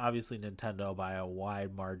Show was obviously Nintendo by a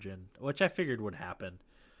wide margin, which I figured would happen.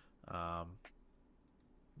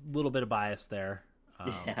 Little bit of bias there,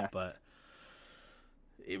 but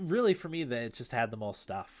it really for me that it just had the most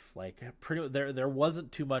stuff. There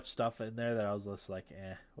wasn't too much stuff in there that I was just like,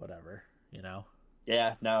 whatever,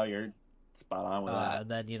 Yeah, no, you're spot on with that.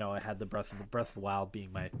 And then I had the Breath of the Wild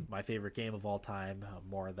being my favorite game of all time.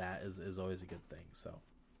 More of that is always a good thing. So.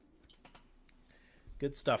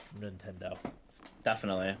 Good stuff from Nintendo.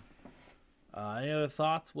 Definitely. Any other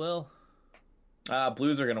thoughts, Will?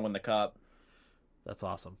 Blues are going to win the cup. That's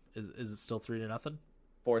awesome. Is it still 3-0?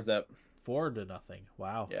 4-0. 4-0.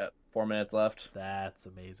 Wow. Yeah, 4 minutes left. That's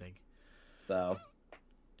amazing. So,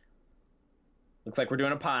 looks like we're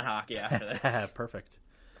doing a pond hockey after this. Perfect.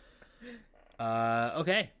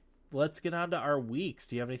 Okay, let's get on to our weeks.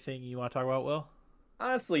 Do you have anything you want to talk about, Will?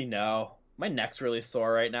 Honestly, no. My neck's really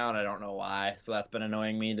sore right now, and I don't know why. So that's been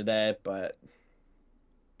annoying me today, but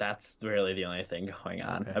that's really the only thing going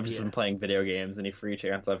on. Okay, I've just been playing video games any free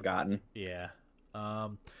chance I've gotten. Yeah.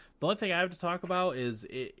 The only thing I have to talk about is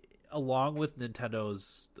along with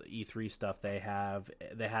Nintendo's E3 stuff, they had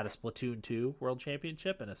a Splatoon 2 World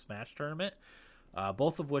Championship and a Smash tournament,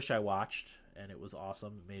 both of which I watched, and it was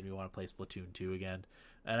awesome. It made me want to play Splatoon 2 again.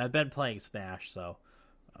 And I've been playing Smash, so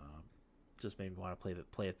just made me want to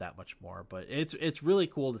play it that much more. But it's really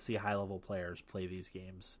cool to see high level players play these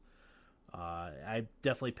games. I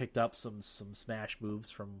definitely picked up some Smash moves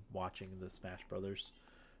from watching the Smash Brothers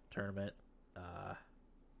tournament,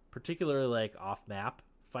 particularly off map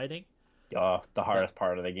fighting. Oh, the hardest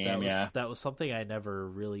part of the game. That was something I never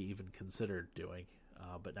really even considered doing,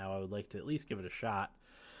 but now I would like to at least give it a shot.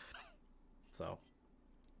 So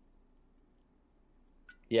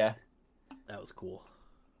yeah, that was cool.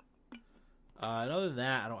 And other than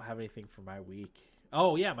that, I don't have anything for my week.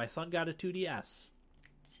 Oh, yeah, my son got a 2DS.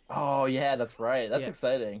 Oh, yeah, that's right. That's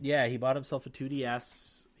exciting. Yeah, he bought himself a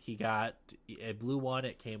 2DS. He got a blue one.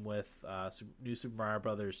 It came with New Super Mario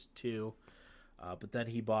Brothers 2. But then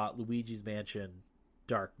he bought Luigi's Mansion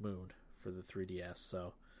Dark Moon for the 3DS.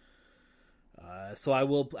 So I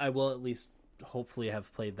will at least hopefully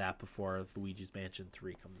have played that before Luigi's Mansion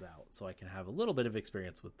 3 comes out, so I can have a little bit of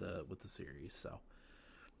experience with the series. So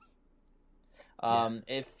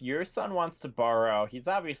If your son wants to borrow, he's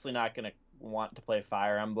obviously not going to want to play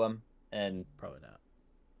Fire Emblem, and Probably not.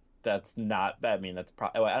 that's not. I mean, that's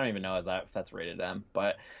probably. I don't even know if that's rated M,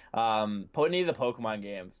 but put any of the Pokemon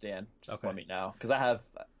games, Dan. Just Okay. let me know because I have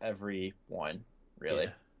every one really.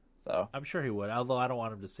 Yeah. So I'm sure he would, although I don't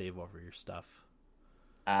want him to save over your stuff.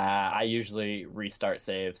 I usually restart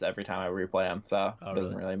saves every time I replay them, so Oh, it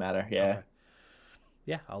doesn't really? really matter. Yeah. Okay.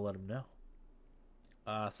 Yeah, I'll let him know.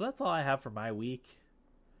 So that's all I have for my week.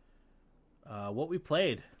 What we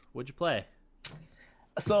played? What'd you play?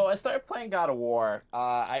 So I started playing God of War.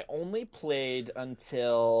 I only played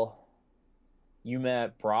until you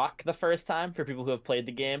met Brock the first time. For people who have played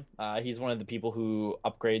the game, he's one of the people who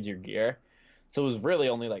upgrades your gear. So it was really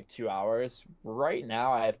only like 2 hours. Right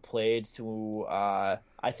now, I have played to.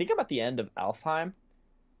 I think I'm at the end of Alfheim,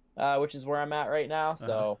 which is where I'm at right now.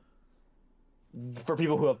 So for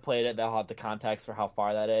people who have played it, they'll have the context for how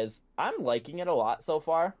far that is. I'm liking it a lot so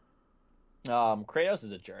far. Kratos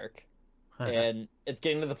is a jerk. And it's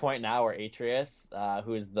getting to the point now where Atreus,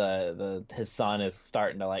 who is the his son, is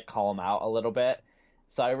starting to like call him out a little bit.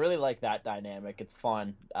 So I really like that dynamic. It's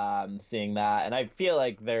fun seeing that, and I feel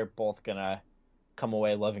like they're both gonna come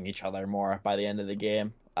away loving each other more by the end of the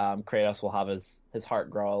game. Kratos will have his heart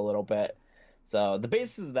grow a little bit. So the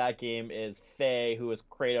basis of that game is Faye, who is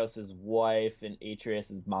Kratos' wife, and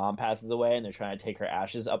Atreus' mom passes away, and they're trying to take her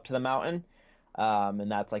ashes up to the mountain.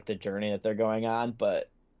 And that's like the journey that they're going on, but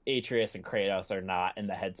Atreus and Kratos are not in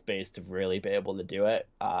the headspace to really be able to do it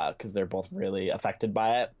because they're both really affected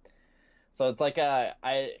by it. So it's like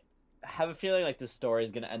I have a feeling like this story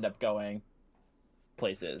is going to end up going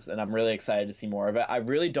places, and I'm really excited to see more of it. I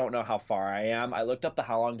really don't know how far I am. I looked up the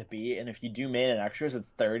how long to beat, and if you do main and extras, it's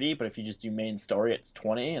 30, but if you just do main story, it's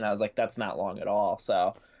 20, and I was like, that's not long at all.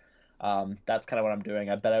 So that's kind of what I'm doing.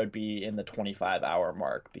 I bet I would be in the 25-hour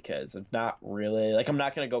mark because I'm not really like I'm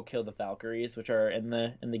not gonna go kill the Valkyries, which are in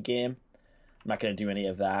the game. I'm not gonna do any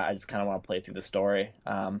of that. I just kind of want to play through the story.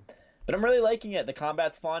 But I'm really liking it. The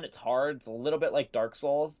combat's fun. It's hard. It's a little bit like Dark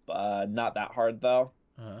Souls, but not that hard though.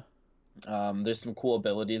 Uh-huh. There's some cool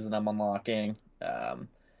abilities that I'm unlocking.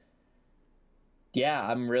 Yeah,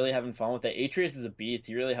 I'm really having fun with it. Atreus is a beast.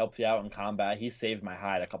 He really helps you out in combat. He saved my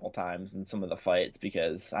hide a couple times in some of the fights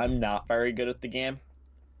because I'm not very good at the game,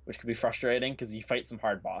 which could be frustrating because you fight some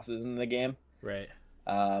hard bosses in the game. Right.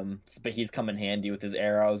 But he's come in handy with his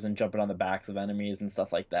arrows and jumping on the backs of enemies and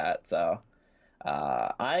stuff like that. So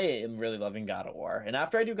I am really loving God of War. And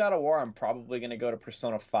after I do God of War, I'm probably going to go to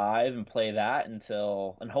Persona 5 and play that and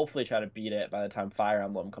hopefully try to beat it by the time Fire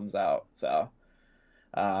Emblem comes out. So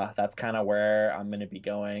that's kind of where I'm going to be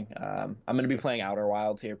going. I'm going to be playing Outer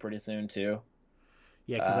Wilds here pretty soon too.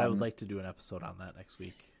 Yeah, because I would like to do an episode on that next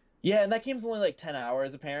week. Yeah, and that game's only like 10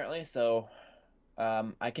 hours apparently, so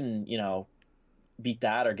I can, beat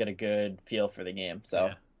that or get a good feel for the game. So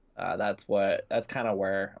that's kind of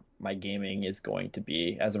where my gaming is going to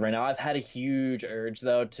be as of right now. I've had a huge urge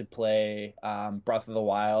though to play Breath of the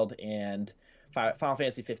Wild and Final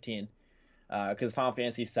Fantasy 15. Because Final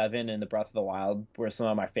Fantasy 7 and the Breath of the Wild were some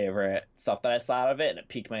of my favorite stuff that I saw out of it, and it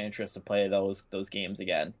piqued my interest to play those games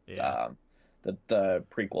again. Yeah. The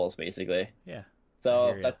prequels, basically. Yeah.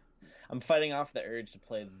 So I'm fighting off the urge to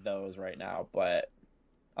play those right now, but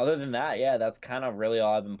other than that, yeah, that's kind of really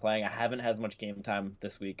all I've been playing. I haven't had as much game time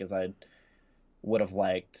this week as I would have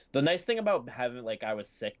liked. The nice thing about having, like, I was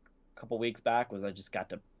sick a couple weeks back was I just got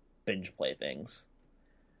to binge play things.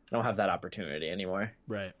 I don't have that opportunity anymore.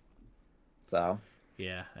 Right. So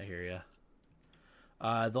yeah, I hear you.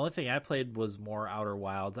 The only thing I played was more Outer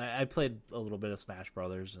Wilds. I played a little bit of Smash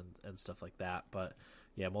Brothers and stuff like that, but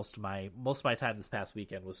yeah, most of my time this past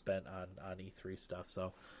weekend was spent on E3 stuff.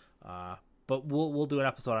 So, but we'll do an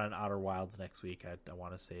episode on Outer Wilds next week. I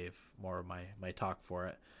want to save more of my talk for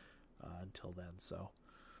it until then. So,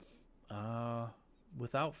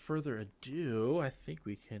 without further ado, I think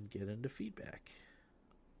we can get into feedback.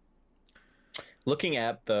 Looking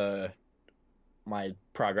at my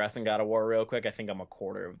progress in God of War real quick, I think I'm a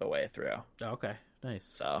quarter of the way through. Okay, nice.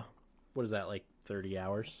 So what is that, like 30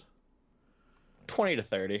 hours? 20 to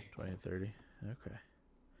 30. 20 to 30. Okay.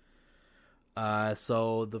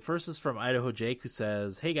 So the first is from Idaho Jake, who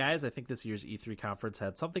says, "Hey guys, I think this year's E3 conference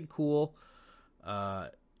had something cool.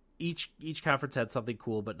 Each conference had something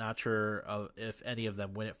cool, but not sure if any of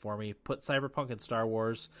them win it for me. Put Cyberpunk and Star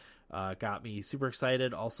Wars got me super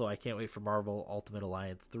excited. Also, I can't wait for Marvel Ultimate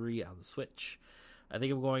Alliance 3 on the Switch. I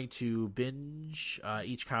think I'm going to binge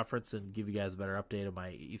each conference and give you guys a better update of my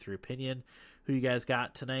E3 opinion. Who you guys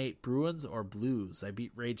got tonight, Bruins or Blues? I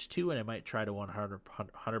beat Rage 2, and I might try to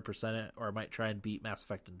 100% it, or I might try and beat Mass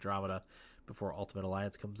Effect Andromeda before Ultimate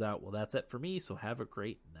Alliance comes out. Well, that's it for me, so have a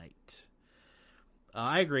great night.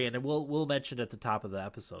 I agree, and we'll mention at the top of the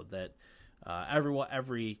episode that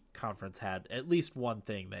every conference had at least one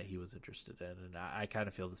thing that he was interested in, and I kind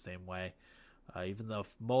of feel the same way. Even though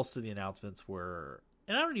most of the announcements were,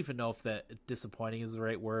 and I don't even know if that disappointing is the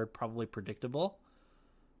right word, probably predictable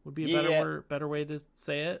would be a better way to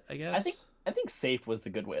say it, I guess. I think safe was the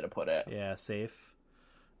good way to put it. Yeah, safe.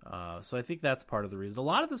 So I think that's part of the reason. A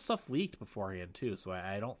lot of this stuff leaked beforehand too, so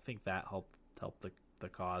I don't think that helped the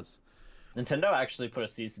cause. Nintendo actually put a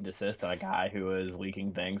cease and desist on a guy who was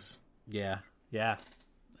leaking things. Yeah.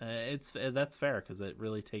 That's fair because it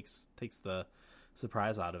really takes the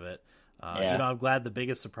surprise out of it. I'm glad the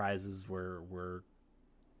biggest surprises were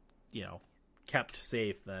kept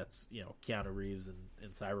safe. That's Keanu Reeves in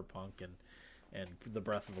Cyberpunk and the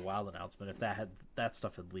Breath of the Wild announcement. If that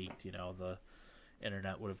stuff had leaked, the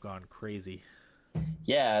internet would have gone crazy.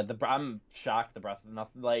 Yeah, I'm shocked. The Breath of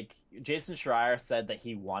nothing. Like Jason Schreier said that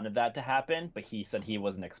he wanted that to happen, but he said he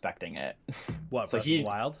wasn't expecting it. What? So Breath of the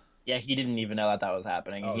Wild? Yeah, he didn't even know that was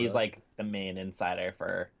happening. Oh, he's really? like the main insider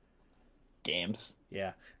for games.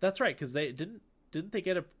 Yeah, that's right. Because they didn't they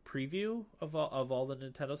get a preview of all the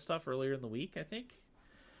Nintendo stuff earlier in the week? I think.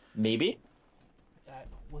 Maybe.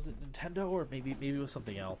 Was it Nintendo or maybe it was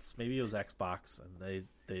something else? Maybe it was Xbox, and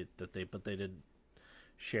they didn't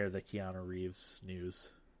share the Keanu Reeves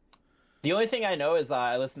news. The only thing I know is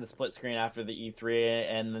I listened to Split Screen after the E3,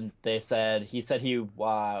 and then he said he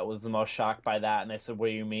was the most shocked by that, and they said, "What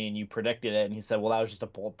do you mean? You predicted it?" And he said, "Well, that was just a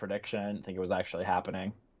bold prediction. I didn't think it was actually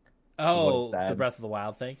happening." Oh, the Breath of the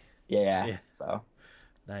Wild thing? Yeah. So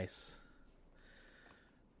nice.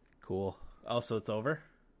 Cool. Oh, so it's over?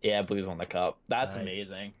 Yeah, Blues won the cup. That's nice.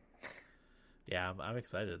 Amazing. Yeah, I'm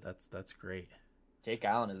excited. That's great. Jake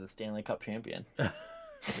Allen is a Stanley Cup champion.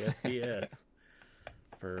 Yes, he is.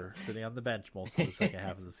 For sitting on the bench most of the second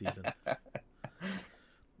half of the season.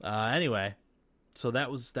 Anyway, so that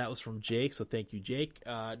was from Jake. So thank you, Jake.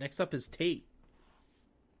 Next up is Tate.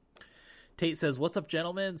 Tate says, "What's up,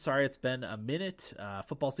 gentlemen? Sorry it's been a minute.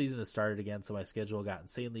 Football season has started again, so my schedule got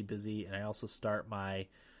insanely busy, and I also start my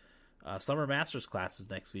summer master's classes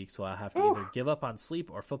next week, so I'll have to either give up on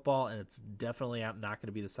sleep or football, and it's definitely not going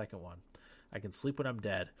to be the second one. I can sleep when I'm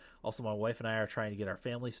dead. Also, my wife and I are trying to get our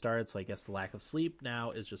family started, so I guess the lack of sleep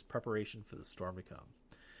now is just preparation for the storm to come.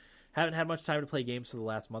 Haven't had much time to play games for the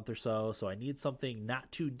last month or so I needed something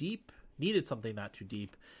not too deep, but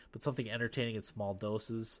something entertaining in small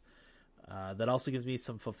doses. That also gives me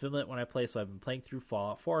some fulfillment when I play, so I've been playing through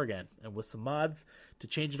Fallout 4 again, and with some mods to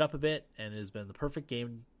change it up a bit, and it has been the perfect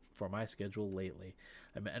game for my schedule lately.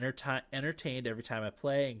 I'm entertained every time I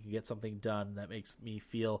play and can get something done that makes me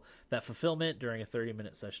feel that fulfillment during a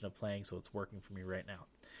 30-minute session of playing, so it's working for me right now.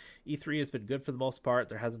 E3 has been good for the most part.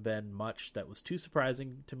 There hasn't been much that was too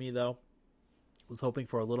surprising to me, though. Was hoping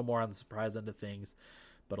for a little more on the surprise end of things,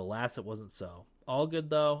 but alas, it wasn't so. All good,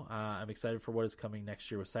 though. I'm excited for what is coming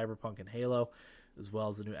next year with Cyberpunk and Halo, as well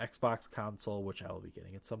as the new Xbox console, which I will be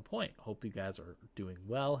getting at some point. Hope you guys are doing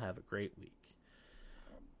well. Have a great week."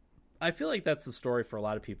 I feel like that's the story for a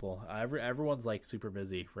lot of people. Everyone's like super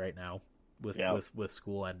busy right now with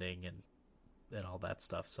school ending and all that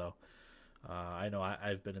stuff. So I know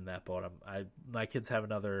I've been in that boat. My kids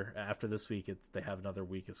have after this week. They have another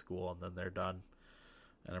week of school and then they're done,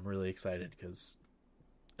 and I'm really excited because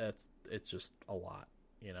it's just a lot,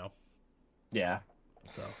 Yeah.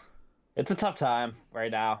 So it's a tough time right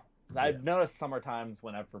now. I've noticed summer times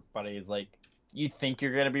when everybody's like, you think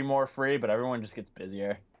you're going to be more free, but everyone just gets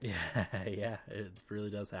busier. Yeah, it really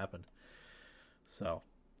does happen. So,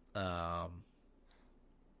 hasn't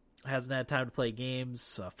had time to play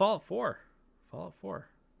games. Fallout 4.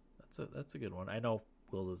 That's a good one. I know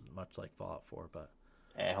Will doesn't much like Fallout 4, but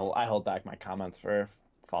I hold back my comments for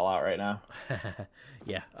Fallout right now.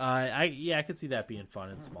 Yeah, I could see that being fun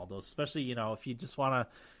in small doses, especially if you just want to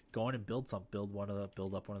go in and build up one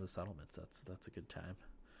of the settlements. That's a good time.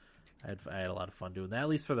 I had a lot of fun doing that, at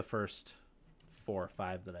least for the first 4 or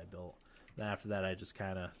 5 that I built. Then after that, I just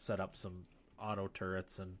kind of set up some auto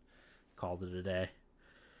turrets and called it a day.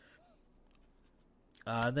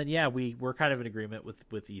 And then, we're kind of in agreement with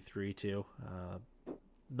E3 too.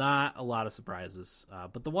 Not a lot of surprises,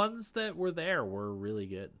 but the ones that were there were really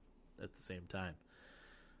good at the same time.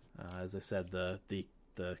 As I said, the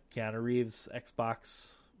Keanu Reeves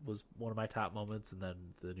Xbox was one of my top moments, and then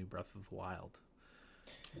the new Breath of the Wild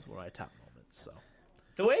was one of my top moments. So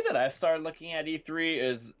the way that I've started looking at E3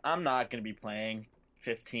 is I'm not going to be playing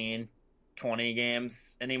 15, 20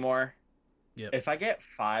 games anymore. Yep. If I get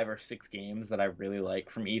 5 or 6 games that I really like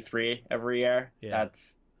from E3 every year,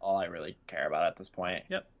 that's all I really care about at this point.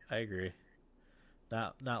 Yep, I agree.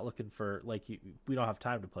 Not looking for we don't have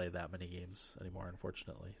time to play that many games anymore,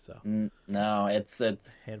 unfortunately. So No, it's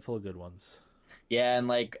handful of good ones. Yeah, and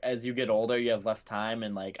like as you get older, you have less time,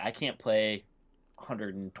 and like I can't play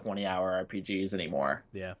 120-hour RPGs anymore.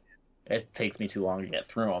 Yeah, it takes me too long to get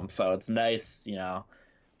through them. So it's nice,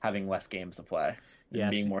 having less games to play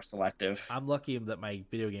and being more selective. I'm lucky that my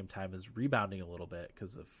video game time is rebounding a little bit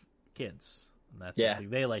because of kids, and that's something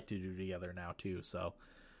they like to do together now too. So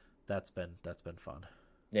that's been fun.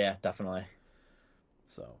 Yeah, definitely.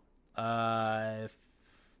 So,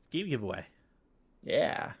 game giveaway.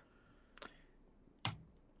 Yeah.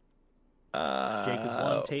 Jake is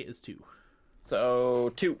 1, Tate is 2.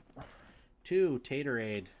 So 2.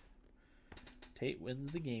 Taterade. Tate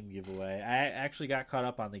wins the game giveaway. I actually got caught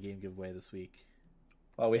up on the game giveaway this week.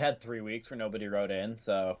 Well, we had 3 weeks where nobody wrote in,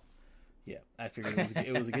 so yeah, I figured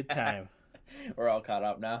it was a good time. We're all caught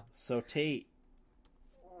up now. So Tate,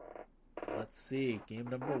 let's see, game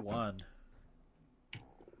number 1.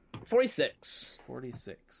 46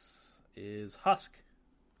 is Husk.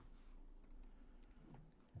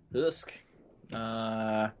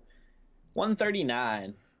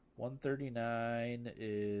 139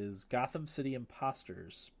 is Gotham City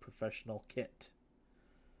Imposters Professional Kit.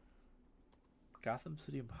 Gotham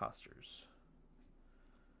City Imposters.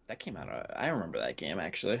 That came out. I remember that game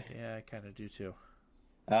actually. Yeah, I kind of do too.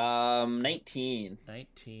 19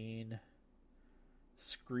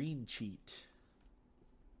 Screen Cheat.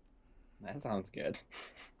 That sounds good.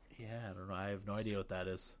 Yeah, I don't know. I have no idea what that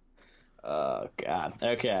is. Oh God.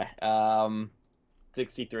 Okay.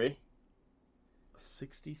 63.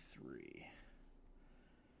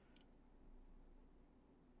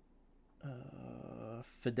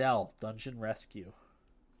 Fidel Dungeon Rescue.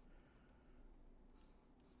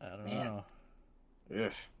 I don't know.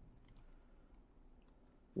 Ugh.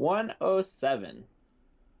 107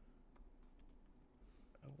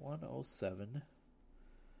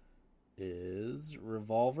 is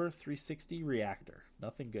Revolver 360 Reactor.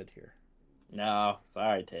 Nothing good here. No,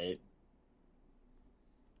 sorry, Tate.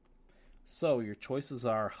 So your choices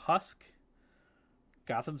are Husk,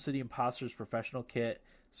 Gotham City Imposters Professional Kit,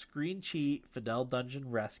 Screen Cheat, Fidel Dungeon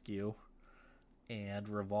Rescue, and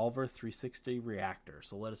Revolver 360 Reactor.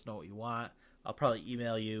 So let us know what you want. I'll probably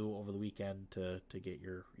email you over the weekend to get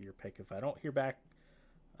your pick if I don't hear back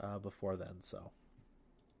before then. So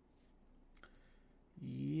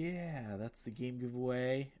yeah, that's the game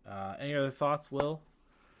giveaway. Any other thoughts, Will?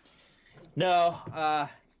 No,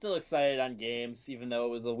 still excited on games, even though it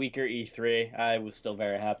was a weaker E3. I was still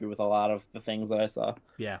very happy with a lot of the things that I saw.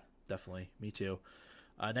 Yeah, definitely. Me too.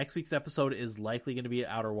 Next week's episode is likely going to be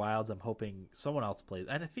Outer Wilds. I'm hoping someone else plays.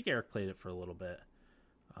 And I think Eric played it for a little bit.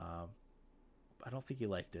 I don't think he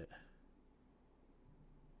liked it.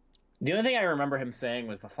 The only thing I remember him saying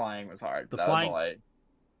was the flying was hard. The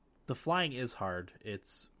flying is hard.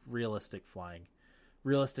 It's realistic flying.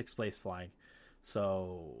 Realistic space flying.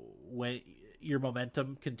 So when your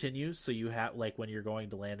momentum continues, so you have when you're going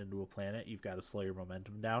to land into a planet, you've got to slow your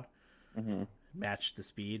momentum down, match the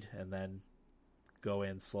speed, and then go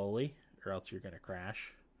in slowly, or else you're going to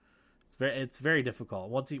crash. It's very difficult.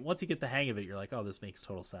 Once you get the hang of it, you're like, oh, this makes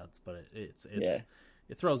total sense. But it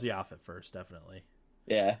throws you off at first, definitely.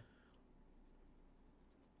 Yeah.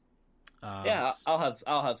 I'll have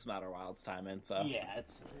some Outer Wilds time in. So yeah,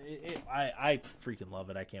 I freaking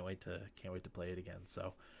love it. I can't wait to play it again.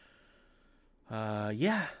 So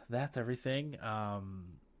yeah, that's everything.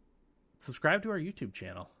 Subscribe to our YouTube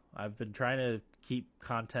channel. I've been trying to keep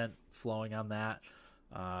content flowing on that.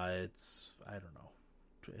 I don't know.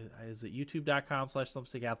 Is it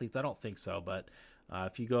youtube.com/thumbstickathletes? I don't think so, but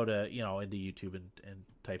if you go to into YouTube and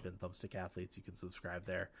type in Thumbstick Athletes, you can subscribe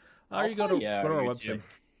there. Or you go to our website.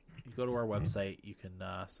 You go to our website. You can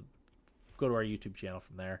go to our YouTube channel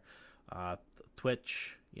from there.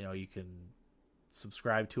 Twitch. You can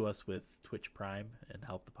subscribe to us with Twitch Prime and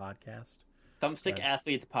help the podcast. Thumbstick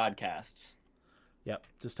Athletes Podcast. Yep,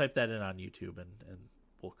 just type that in on YouTube and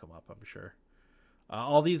we'll come up, I'm sure.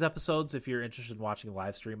 All these episodes, if you're interested in watching a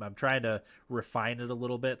live stream, I'm trying to refine it a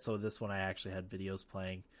little bit. So this one I actually had videos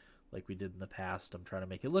playing like we did in the past. I'm trying to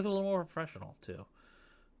make it look a little more professional too.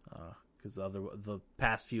 Because the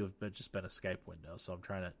past few have just been a Skype window. So I'm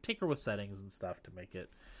trying to tinker with settings and stuff to make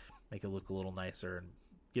it look a little nicer and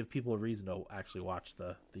give people a reason to actually watch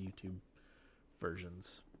the YouTube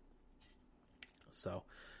versions. So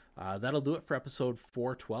that'll do it for episode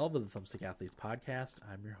 412 of the Thumbstick Athletes podcast.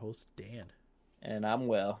 I'm your host, Dan. And I'm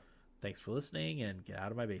Will. Thanks for listening, and get out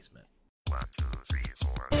of my basement. 1, 2, 3,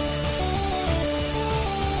 4.